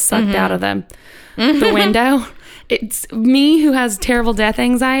lady that was sucked out of the window. It's me who has terrible death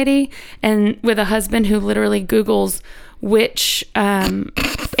anxiety, and with a husband who literally Googles which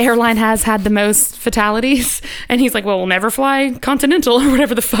airline has had the most fatalities, and he's like, well, we'll never fly Continental or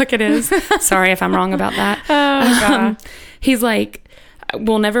whatever the fuck it is. Sorry if I'm wrong about that. Oh, God. He's like,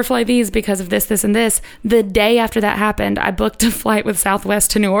 we'll never fly these because of this, this, and this. The day after that happened, I booked a flight with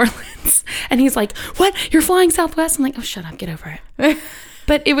Southwest to New Orleans, and he's like, what? You're flying Southwest? I'm like, oh, shut up, get over it.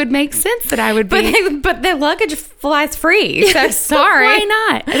 But it would make sense that I would be. But the luggage flies free. So sorry. Why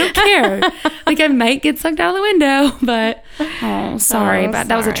not? I don't care. Like, I might get sucked out of the window, but sorry. But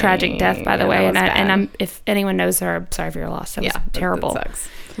that was a tragic death, by the way. And I'm if anyone knows her, I'm sorry for your loss. That was terrible. That sucks.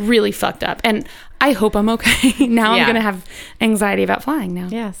 Really fucked up. And I hope I'm okay. Now I'm gonna have anxiety about flying now.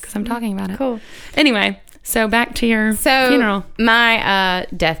 Yes, because I'm talking about it. Cool. Anyway, so back to your funeral. My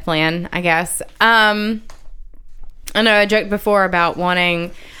death plan, I guess. I know I joked before about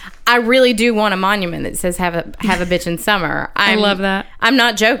wanting. I really do want a monument that says "Have a bitch in summer." I love that. I'm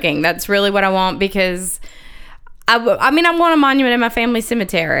not joking. That's really what I want, because I mean, I want a monument in my family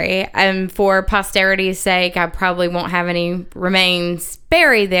cemetery, and for posterity's sake, I probably won't have any remains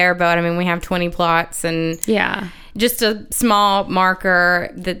buried there. But I mean, we have 20 plots, and just a small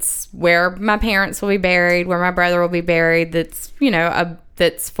marker that's where my parents will be buried, where my brother will be buried. That's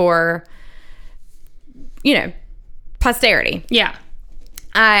that's for posterity. Yeah,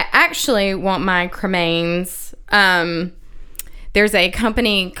 I actually want my cremains. There's a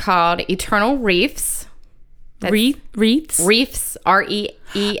company called Eternal Reefs. Reefs? Reefs,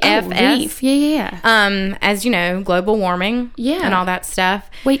 R-E-E-F-S. Reef. Yeah. As you know, global warming and all that stuff.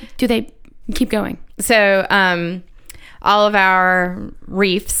 Wait, do they keep going? So, all of our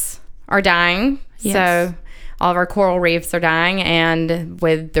reefs are dying. Yes. So, all of our coral reefs are dying. And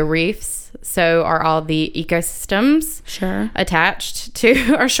with the reefs, so are all the ecosystems attached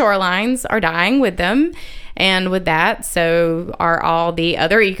to our shorelines are dying with them. And with that, so are all the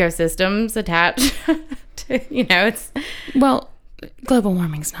other ecosystems attached to, it's... Well, global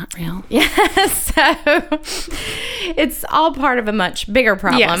warming's not real. Yeah, so it's all part of a much bigger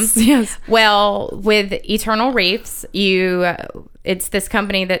problem. Yes. Well, with Eternal Reefs, it's this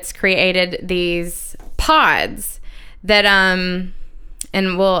company that's created these pods that, and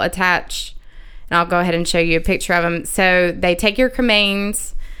we'll attach, and I'll go ahead and show you a picture of them. So they take your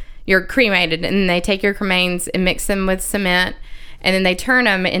cremains... You're cremated, and they take your cremains and mix them with cement, and then they turn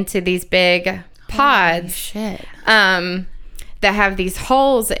them into these big pods that have these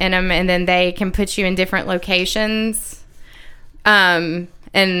holes in them, and then they can put you in different locations. And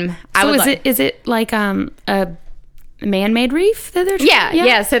is it like a man-made reef that they're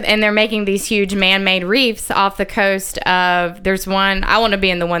yeah. So and they're making these huge man-made reefs off the coast of. There's one. I want to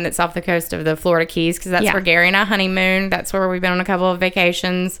be in the one that's off the coast of the Florida Keys, because that's where Gary and I honeymoon. That's where we've been on a couple of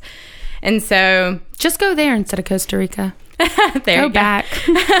vacations, and so just go there instead of Costa Rica. Go back.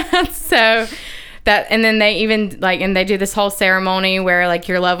 So that, and then they even and they do this whole ceremony where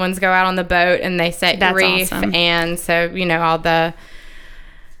your loved ones go out on the boat and they set your reef, awesome. And so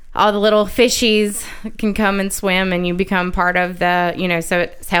all the little fishies can come and swim, and you become part of the, so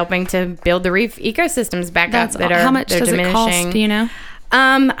it's helping to build the reef ecosystems back up that are how much does diminishing. It cost? Do you know?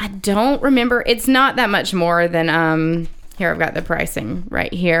 I don't remember. It's not that much more than here. I've got the pricing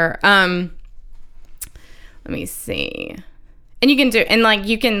right here. Let me see. And you can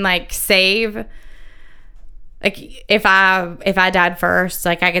you can save. If I died first,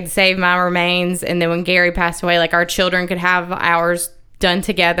 I could save my remains, and then when Gary passed away, our children could have ours done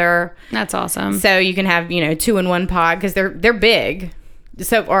together. That's awesome. So you can have 2 in 1 pod, because they're big.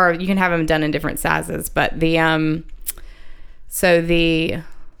 So, or you can have them done in different sizes. But the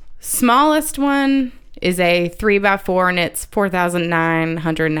smallest one is a 3x4, and it's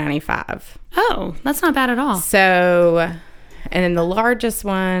 $4,995. Oh, that's not bad at all. So, and then the largest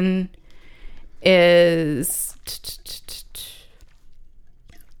one is,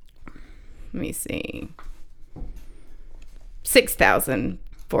 let me see,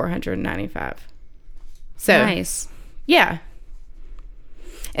 $6,495. So nice. Yeah.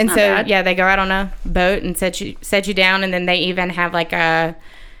 And not so bad. Yeah, they go out on a boat and set you down, and then they even have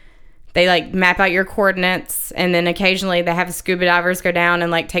they map out your coordinates, and then occasionally they have scuba divers go down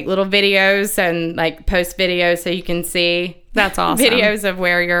and take little videos and post videos so you can see. That's awesome. Videos of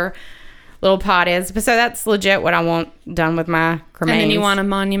where your little pod is. But so that's legit what I want done with my cremains. And then you want a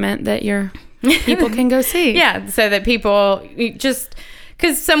monument that your people can go see. Yeah, so that people just,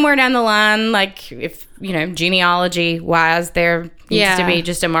 because somewhere down the line, if genealogy wise, there needs to be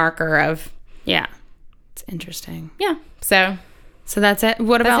just a marker of. Yeah, it's interesting. Yeah, so that's it.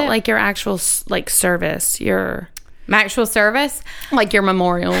 What about your actual service? My actual service, your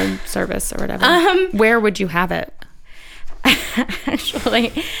memorial service or whatever. Where would you have it?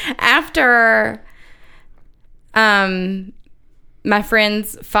 Actually, after my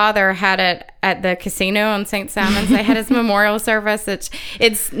friend's father had it at the casino on St. Simon's. They had his memorial service.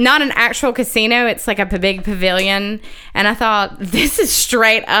 It's not an actual casino. It's a big pavilion. And I thought, this is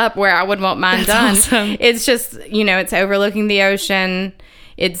straight up where I would want mine done. Awesome. It's just, it's overlooking the ocean.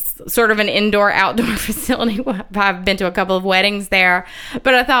 It's sort of an indoor-outdoor facility. I've been to a couple of weddings there.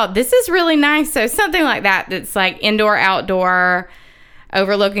 But I thought, this is really nice. So something like that's indoor-outdoor,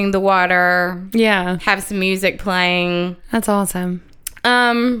 overlooking the water. Yeah. Have some music playing. That's awesome.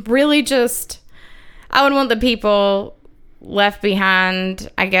 Really just, I would want the people left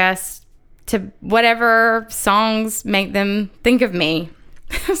behind, I guess, to whatever songs make them think of me.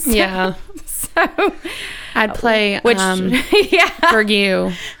 So I'd play, for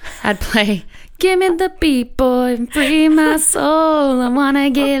you, I'd play, give me the beat, boy, free my soul. I want to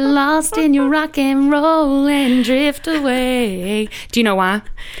get lost in your rock and roll and drift away. Do you know why?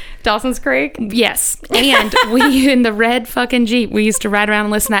 Dawson's Creek? Yes. And we, in the red fucking Jeep, we used to ride around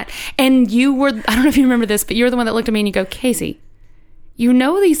and listen to that. And you were, I don't know if you remember this, but you're the one that looked at me and you go, Casey, you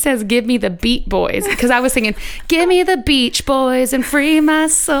know he says, give me the Beat Boys. Because I was singing, give me the Beach Boys and free my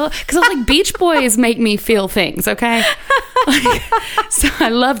soul. Because I was like, Beach Boys make me feel things, okay? Like, so I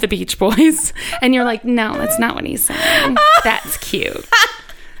love the Beach Boys. And you're like, no, that's not what he's saying. That's cute.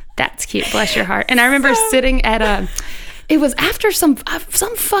 That's cute. Bless your heart. And I remember sitting at it was after some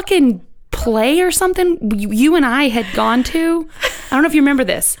fucking play or something you and I had gone to. I don't know if you remember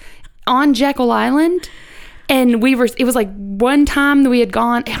this. On Jekyll Island. And it was like one time that we had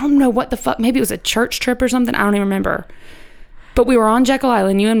gone, I don't know what the fuck, maybe it was a church trip or something. I don't even remember. But we were on Jekyll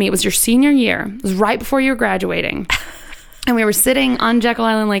Island, you and me. It was your senior year. It was right before you were graduating. And we were sitting on Jekyll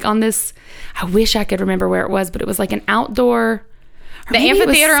Island, like on this, I wish I could remember where it was, but it was like an outdoor. The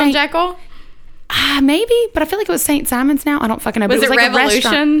amphitheater on Jekyll? Maybe, but I feel like it was St. Simon's now. I don't fucking know. Was but it was like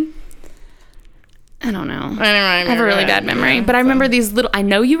Revolution? I don't know. I have a really bad memory. Yeah, but I remember these little, I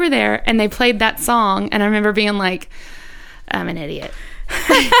know you were there, and they played that song, and I remember being like, I'm an idiot.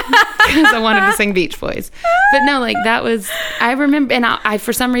 Because I wanted to sing Beach Boys. But no, like that was, I remember, and I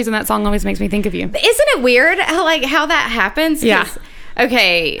for some reason that song always makes me think of you. Isn't it weird how that happens? Yeah.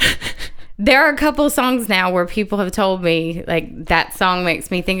 Okay. There are a couple songs now where people have told me, like, that song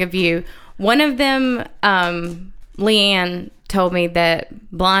makes me think of you. One of them, Leanne told me that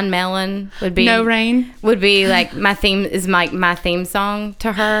Blonde Melon would be No Rain would be like my theme song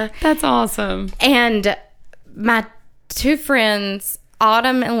to her. That's awesome. And my two friends,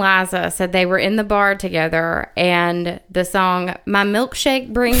 Autumn and Liza, said they were in the bar together and the song My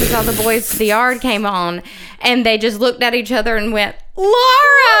Milkshake Brings All the Boys to the Yard came on and they just looked at each other and went,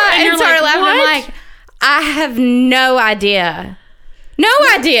 Laura! And started laughing. What? I'm like, I have no idea. No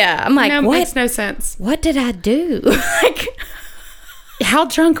idea. I'm like, no, what? Makes no sense. What did I do? Like, how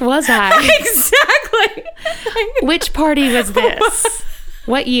drunk was I? Exactly. Which party was this?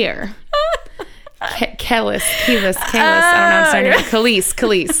 What year? Kelis. I don't know. I'm sorry.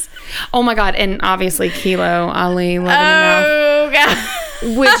 Khalees. Oh my God. And obviously Kilo, Ali, Love in the Mouth.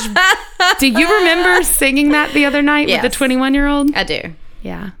 God. Which, do you remember singing that the other night with the 21-year-old? I do.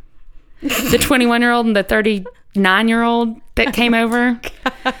 Yeah. The 21-year-old and the 39-year-old that came over.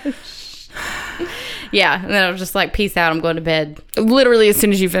 Gosh. Yeah, and then I was just like, peace out, I'm going to bed. Literally as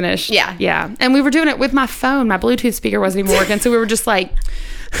soon as you finished. Yeah. Yeah. And we were doing it with my phone. My Bluetooth speaker wasn't even working. So we were just like,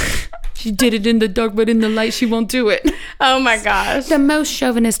 she did it in the dark, but in the light, she won't do it. Oh my gosh. The most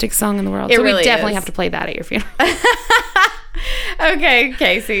chauvinistic song in the world. It so really we definitely is. have to play that at your funeral. Okay,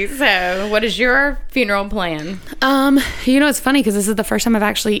 Casey. So what is your funeral plan? You know, it's funny because this is the first time I've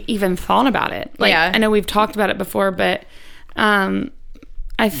actually even thought about it. Like, yeah. I know we've talked about it before, but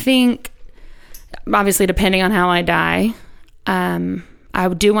I think obviously depending on how I die, I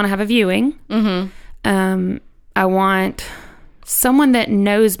do want to have a viewing. Mm-hmm. I want someone that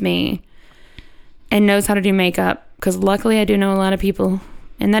knows me and knows how to do makeup, because luckily I do know a lot of people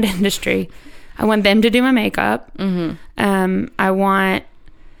in that industry. I want them to do my makeup. Mm-hmm. I want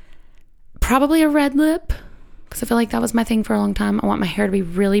probably a red lip, because I feel like that was my thing for a long time. I want my hair to be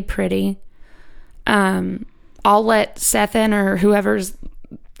really pretty. I'll let Sethan or whoever's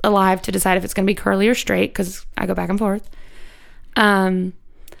alive to decide if it's going to be curly or straight, because I go back and forth. I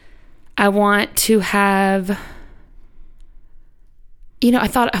want to have, you know,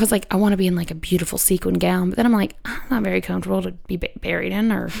 I was like, I want to be in like a beautiful sequin gown, but then I'm like, I'm not very comfortable to be buried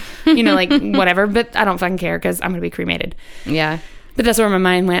in, or, you know, like whatever, but I don't fucking care because I'm going to be cremated. Yeah. But that's where my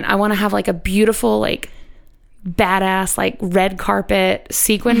mind went. I want to have like a beautiful, like badass, like red carpet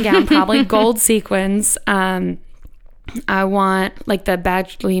sequin gown, probably gold sequins. I want like the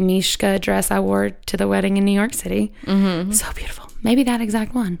Badgley Mishka dress I wore to the wedding in New York City. Mm-hmm. So beautiful. Maybe that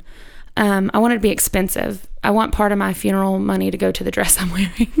exact one. I want it to be expensive. I want part of my funeral money to go to the dress I'm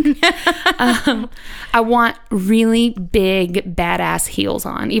wearing. I want really big, badass heels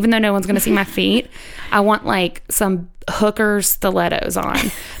on. Even though no one's going to see my feet, I want like some hooker stilettos on,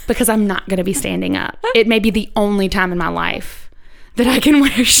 because I'm not going to be standing up. It may be the only time in my life that I can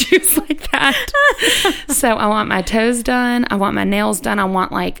wear shoes like that. So I want my toes done. I want my nails done. I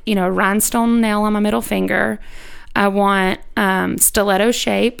want like, you know, a rhinestone nail on my middle finger. I want stiletto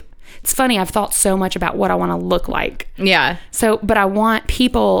shape. It's funny, I've thought so much about what I want to look like. Yeah. So, but I want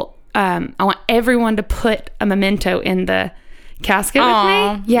people, I want everyone to put a memento in the casket with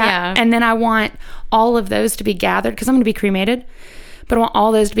me. Yeah. And then I want all of those to be gathered, because I'm going to be cremated, but I want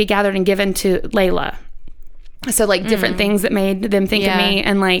all those to be gathered and given to Layla. So like different things that made them think of me,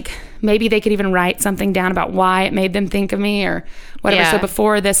 and like maybe they could even write something down about why it made them think of me or whatever. So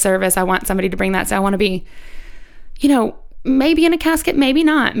before this service, I want somebody to bring that. So I want to be, you know, maybe in a casket, maybe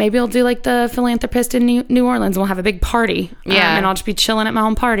not. Maybe I'll do like the philanthropist in New Orleans. We'll have a big party. Yeah. And I'll just be chilling at my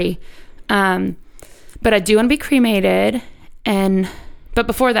own party. But I do want to be cremated. But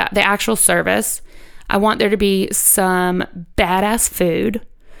before that, the actual service, I want there to be some badass food.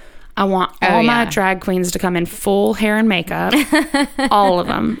 I want all my drag queens to come in full hair and makeup. All of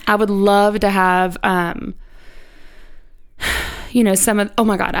them. I would love to have, some of, oh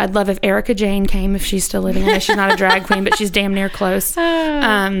my God, I'd love if Erica Jane came, if she's still living. I know she's not a drag queen, but she's damn near close.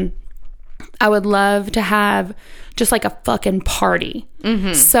 I would love to have just like a fucking party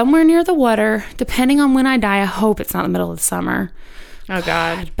somewhere near the water, depending on when I die. I hope it's not the middle of the summer. Oh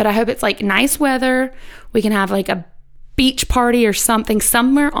God. But I hope it's like nice weather. We can have like a beach party or something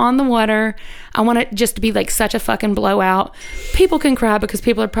somewhere on the water. I want it just to be like such a fucking blowout. People can cry because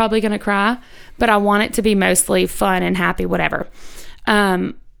people are probably going to cry, but I want it to be mostly fun and happy, whatever.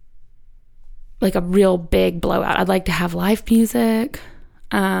 Like a real big blowout. I'd like to have live music.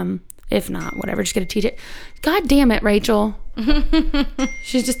 If not, whatever, just get a TJ. God damn it, Rachel.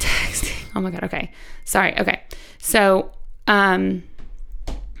 She's just texting. Oh my God. Okay. Sorry. Okay. So, so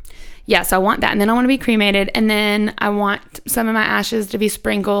I want that. And then I want to be cremated. And then I want some of my ashes to be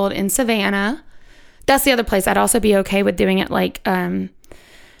sprinkled in Savannah. That's the other place. I'd also be okay with doing it like,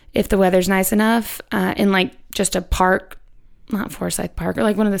 if the weather's nice enough, in like just a park, not Forsyth Park, or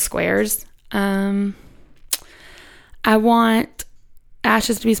like one of the squares. I want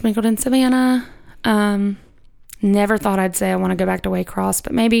ashes to be sprinkled in Savannah. Never thought I'd say I want to go back to Waycross,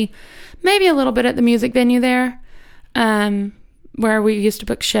 but maybe a little bit at the music venue there. Where we used to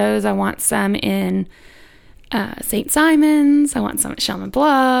book shows. I want some in St. Simon's. I want some at Shelman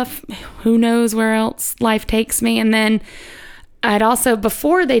Bluff. Who knows where else life takes me. And then I'd also,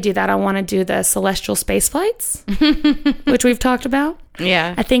 before they do that, I want to do the celestial space flights, which we've talked about.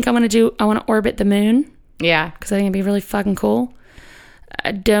 Yeah. I think I want to orbit the moon. Yeah. Because I think it'd be really fucking cool.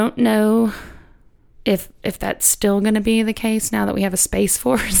 I don't know if that's still going to be the case now that we have a Space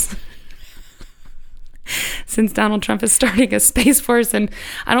Force. Since Donald Trump is starting a Space Force, and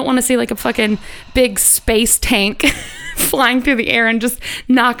I don't want to see like a fucking big space tank flying through the air and just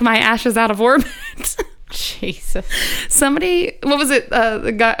knock my ashes out of orbit. Jesus. Somebody, what was it?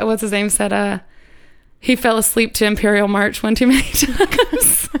 The guy, what's his name, said he fell asleep to Imperial March one too many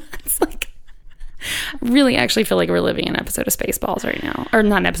times. It's like, I really actually feel like we're living an episode of Spaceballs right now. Or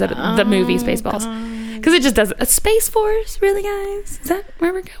not an episode, the movie Spaceballs. Because it just does. A Space Force? Really, guys? Is that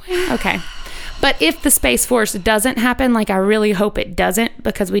where we're going? Okay. But if the Space Force doesn't happen, like I really hope it doesn't,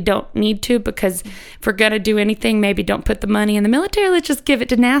 because we don't need to, because if we're going to do anything, maybe don't put the money in the military. Let's just give it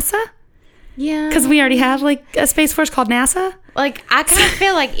to NASA. Yeah. Because we already have like a Space Force called NASA. Like, I kind of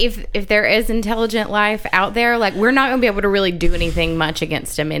feel like if there is intelligent life out there, like we're not going to be able to really do anything much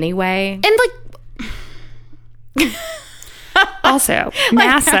against them anyway. And like, also,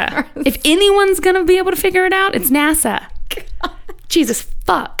 NASA. If anyone's going to be able to figure it out, it's NASA. God. Jesus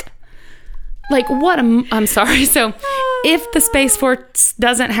fuck. Like, I'm sorry. So, if the Space Force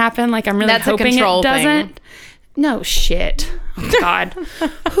doesn't happen, like, I'm really hoping it doesn't. Thing. No shit. Oh, God.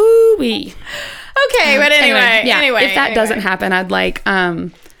 Hoo-wee. Okay, but anyway. If that doesn't happen, I'd like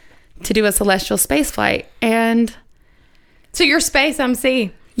to do a celestial space flight. And so you're space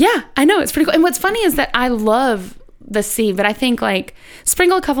MC. Yeah, I know. It's pretty cool. And what's funny is that I love the sea, but I think, like,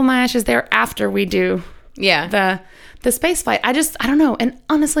 sprinkle a couple of my ashes there after we do the space flight. I don't know. And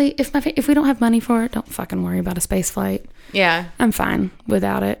honestly, if we don't have money for it, don't fucking worry about a space flight. Yeah. I'm fine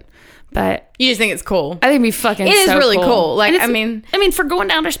without it. But you just think it's cool. I think it'd be fucking It is so really cool. Like, I mean, for going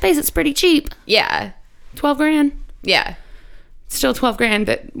to outer space, it's pretty cheap. Yeah. $12,000. Yeah. Still $12,000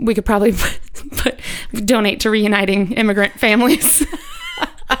 that we could probably donate to reuniting immigrant families.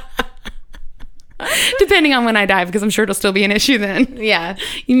 Depending on when I die, because I'm sure it'll still be an issue then. Yeah.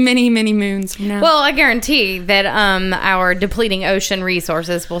 Many, many moons from now. Well, I guarantee that our depleting ocean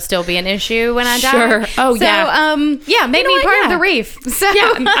resources will still be an issue when I die. Sure. Oh, so, yeah. make me part of the reef. So.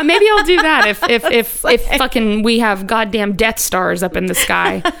 Yeah, maybe I'll do that if fucking we have goddamn Death Stars up in the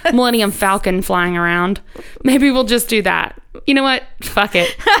sky. Millennium Falcon flying around. Maybe we'll just do that. You know what? Fuck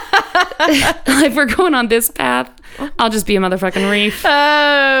it. If we're going on this path, I'll just be a motherfucking reef.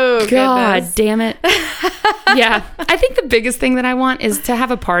 Oh, God goodness. damn it. Yeah. I think the biggest thing that I want is to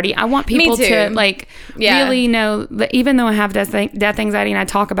have a party. I want people to, like, really know that even though I have death anxiety and I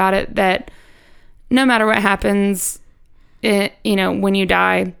talk about it, that no matter what happens, when you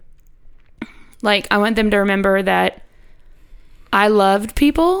die, like, I want them to remember that I loved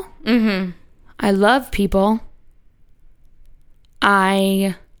people. Mm-hmm. I love people.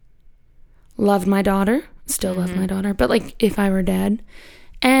 I loved my daughter. Still love my daughter. But, like, if I were dead.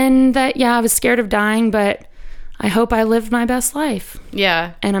 And that, I was scared of dying, but I hope I lived my best life.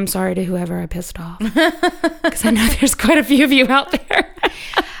 Yeah. And I'm sorry to whoever I pissed off. Because I know there's quite a few of you out there.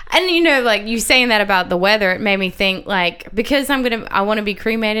 And, you know, like, you saying that about the weather, it made me think, like, because I want to be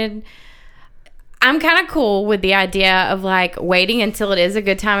cremated, I'm kind of cool with the idea of, like, waiting until it is a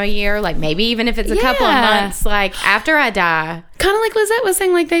good time of year. Like, maybe even if it's a couple of months, like, after I die. Kind of like Lizette was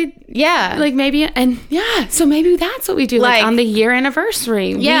saying, like, like, maybe, and, so maybe that's what we do, like on the year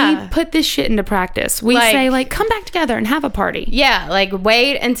anniversary. We put this shit into practice. We say, like, come back together and have a party. Yeah, like,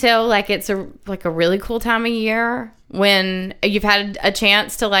 wait until, like, it's a really cool time of year when you've had a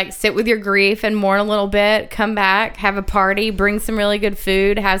chance to, like, sit with your grief and mourn a little bit, come back, have a party, bring some really good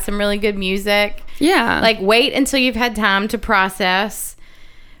food, have some really good music. Yeah. Like, wait until you've had time to process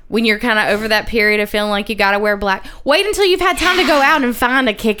when you're kind of over that period of feeling like you got to wear black. Wait until you've had time to go out and find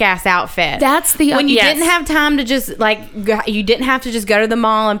a kick-ass outfit. That's the... When you didn't have time to just, like, you didn't have to just go to the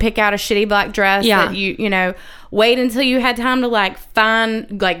mall and pick out a shitty black dress. Yeah. That you know, wait until you had time to, like,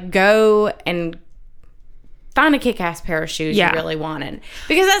 go and find a kick-ass pair of shoes you really wanted.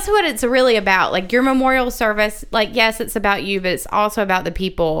 Because that's what it's really about. Like, your memorial service, like, yes, it's about you, but it's also about the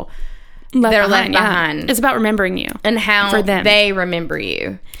people that are left behind. It's about remembering you. And how for them. They remember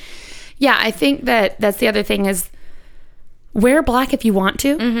you. Yeah, I think that's the other thing is wear black if you want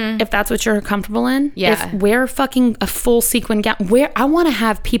to, if that's what you're comfortable in. Yeah. Wear fucking a full sequin gown. I want to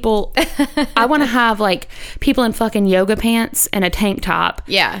have people, I want to have like people in fucking yoga pants and a tank top.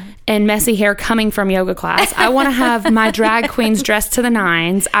 Yeah. And messy hair coming from yoga class. I want to have my drag queens dressed to the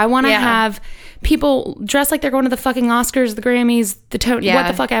nines. I want to have people dressed like they're going to the fucking Oscars, the Grammys, what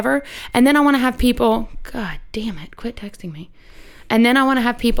the fuck ever. And then I want to have people, God damn it, quit texting me. And then I want to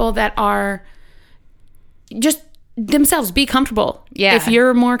have people that are just themselves, be comfortable. Yeah. If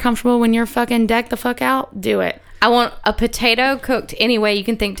you're more comfortable when you're fucking decked the fuck out, do it. I want a potato cooked any way you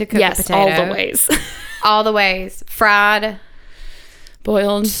can think to cook a potato. Yes, all the ways. All the ways. Fried.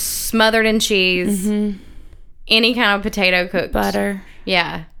 Boiled. Smothered in cheese. Mm-hmm. Any kind of potato cooked. Butter.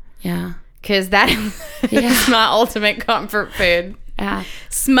 Yeah. Yeah. Because that is my ultimate comfort food. Yeah.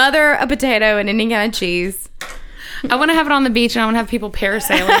 Smother a potato in any kind of cheese. I want to have it on the beach, and I want to have people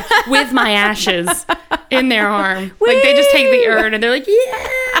parasailing with my ashes in their arm. Woo! Like, they just take the urn, and they're like,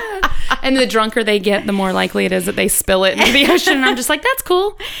 yeah! And the drunker they get, the more likely it is that they spill it into the ocean. And I'm just like, that's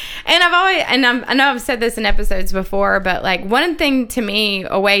cool. And I know I've said this in episodes before, but, like, one thing to me,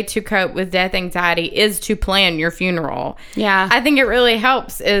 a way to cope with death anxiety is to plan your funeral. Yeah. I think it really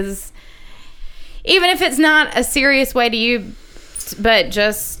helps is, even if it's not a serious way to you, but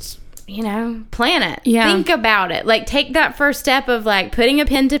just... you know, plan it. Yeah. Think about it. Like, take that first step of, like, putting a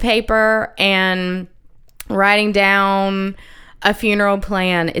pen to paper and writing down a funeral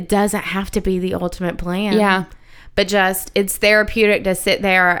plan. It doesn't have to be the ultimate plan. Yeah. But just, it's therapeutic to sit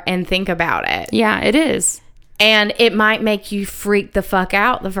there and think about it. Yeah, it is. And it might make you freak the fuck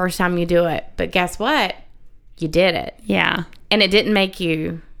out the first time you do it. But guess what? You did it. Yeah. And it didn't make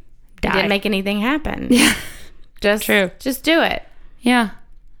you die. It didn't make anything happen. Yeah. True. Just do it. Yeah.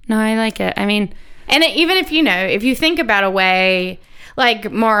 No, I like it. I mean... And even if, you know, if you think about a way, like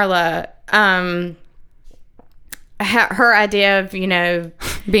Marla, her idea of, you know...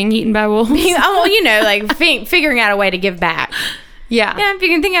 being eaten by wolves? You know, like figuring out a way to give back. Yeah. Yeah, if you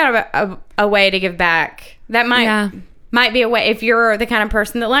can think out of a way to give back, that might be a way, if you're the kind of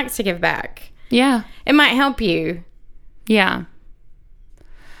person that likes to give back. Yeah. It might help you. Yeah.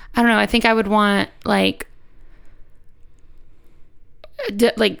 I don't know. I think I would want, like...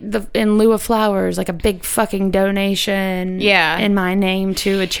 in lieu of flowers, like a big fucking donation in my name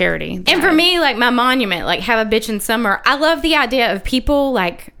to a charity. And for me, like, my monument, like, have a bitch in summer. I love the idea of people,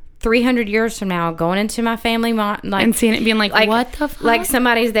 like, 300 years from now going into my family and seeing it being like what the fuck? Like,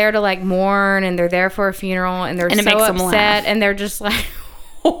 somebody's there to, like, mourn, and they're there for a funeral, and they're so makes them upset, laugh. and they're just like,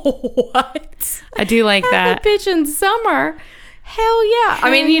 what? I do like that. Have a bitch in summer. Hell yeah. I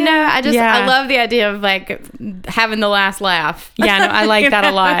mean, you know, I love the idea of, like, having the last laugh. Yeah, no, I like that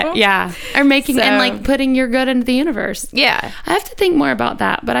a lot. Yeah. Or and, like, putting your good into the universe. Yeah. I have to think more about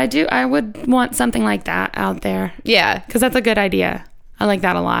that, but I would want something like that out there. Yeah. Because that's a good idea. I like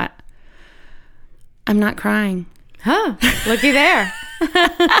that a lot. I'm not crying. Huh. Looky there.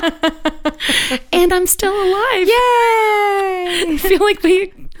 And I'm still alive. Yay. I feel like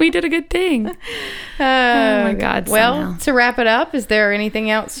we did a good thing. Oh my God. Well, somehow. To wrap it up, is there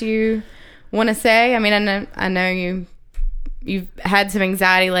anything else you want to say? I mean, I know you've had some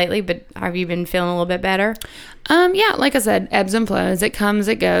anxiety lately, but have you been feeling a little bit better? Yeah, like I said, ebbs and flows. It comes,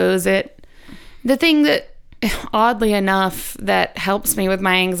 it goes. The thing that, oddly enough, that helps me with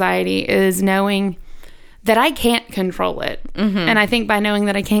my anxiety is knowing that I can't control it. And I think by knowing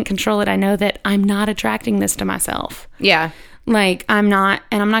that I can't control it, I know that I'm not attracting this to myself. Yeah. Like, I'm not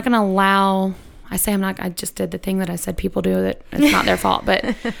going to allow, I just did the thing that I said people do that it's not their fault, but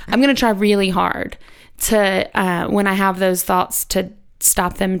I'm going to try really hard to, when I have those thoughts, to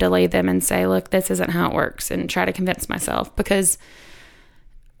stop them, delay them, and say, look, this isn't how it works, and try to convince myself, because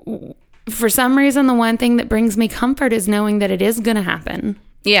for some reason, the one thing that brings me comfort is knowing that it is going to happen.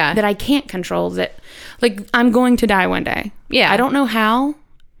 Yeah. That I can't control, that, like, I'm going to die one day. Yeah. I don't know how,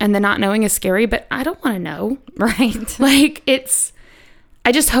 and the not knowing is scary, but I don't want to know. Right. Like,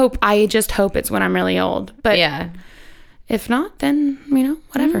 I just hope it's when I'm really old. But yeah. If not, then,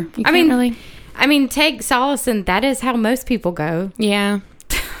 whatever. You can't I mean, take solace in that is how most people go. Yeah.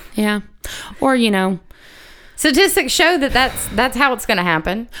 Yeah. Or, statistics show that that's how it's going to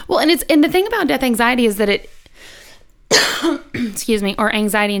happen. Well, and the thing about death anxiety is that it excuse me, or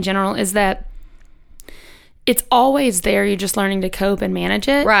anxiety in general, is that it's always there. You're just learning to cope and manage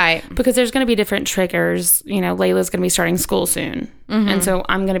it. Right. Because there's going to be different triggers. Layla's going to be starting school soon. And so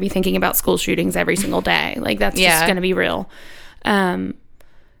I'm going to be thinking about school shootings every single day. Like, that's just going to be real.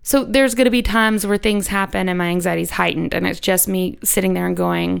 So there's going to be times where things happen and my anxiety's heightened, and it's just me sitting there and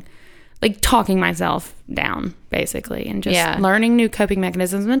going, like, talking myself down, basically, and just learning new coping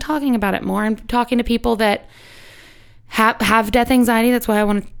mechanisms and talking about it more, and talking to people that have death anxiety. That's why I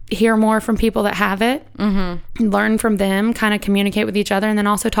want to hear more from people that have it, learn from them, kind of communicate with each other, and then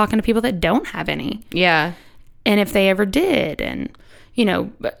also talking to people that don't have any. Yeah. And if they ever did, and,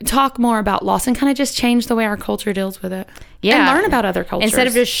 talk more about loss, and kind of just change the way our culture deals with it. Yeah. And learn about other cultures. Instead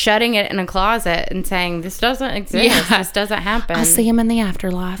of just shutting it in a closet and saying, this doesn't exist. Yeah. This doesn't happen. I'll see him in the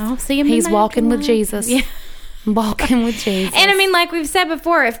afterlife. I'll see him He's in the walking afterlife. with Jesus. Yeah. Walking with Jesus. And I mean, like we've said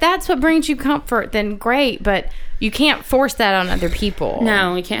before, if that's what brings you comfort, then great. But you can't force that on other people.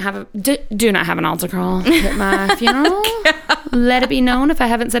 No, we can't have do not have an altar call at my funeral. Let it be known, if I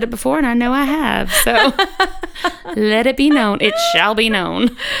haven't said it before, and I know I have. So let it be known. It shall be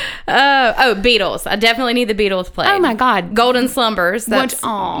known. Beatles. I definitely need the Beatles played. Oh my God. Golden Slumbers. That's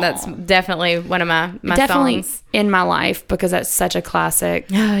definitely one of my definitely songs in my life, because that's such a classic.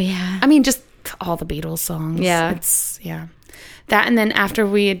 Oh yeah. I mean, just all the Beatles songs. Yeah. That, and then after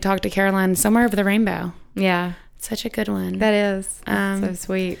we had talked to Caroline, Somewhere Over the Rainbow. Yeah. Such a good one. That is. So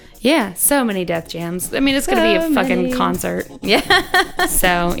sweet. Yeah. So many death jams. I mean, it's going to be a fucking concert. Yeah.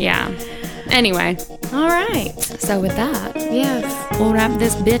 So, yeah. Anyway. All right. So with that, yes, we'll wrap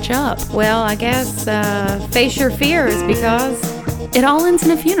this bitch up. Well, I guess face your fears, because it all ends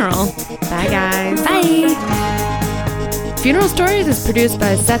in a funeral. Bye, guys. Bye. Funeral Stories is produced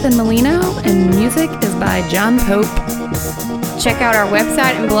by Seth and Molino, and music is by John Pope. Check out our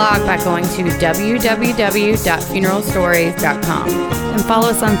website and blog by going to www.funeralstories.com. And follow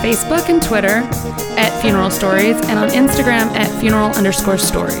us on Facebook and Twitter at Funeral Stories, and on Instagram at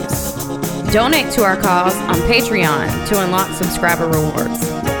funeral_stories. Donate to our cause on Patreon to unlock subscriber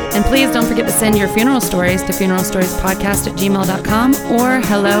rewards. And please don't forget to send your funeral stories to funeralstoriespodcast@gmail.com or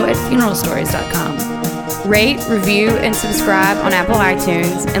hello@funeralstories.com. Rate, review, and subscribe on Apple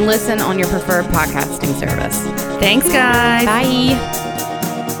iTunes, and listen on your preferred podcasting service. Thanks, guys. Bye.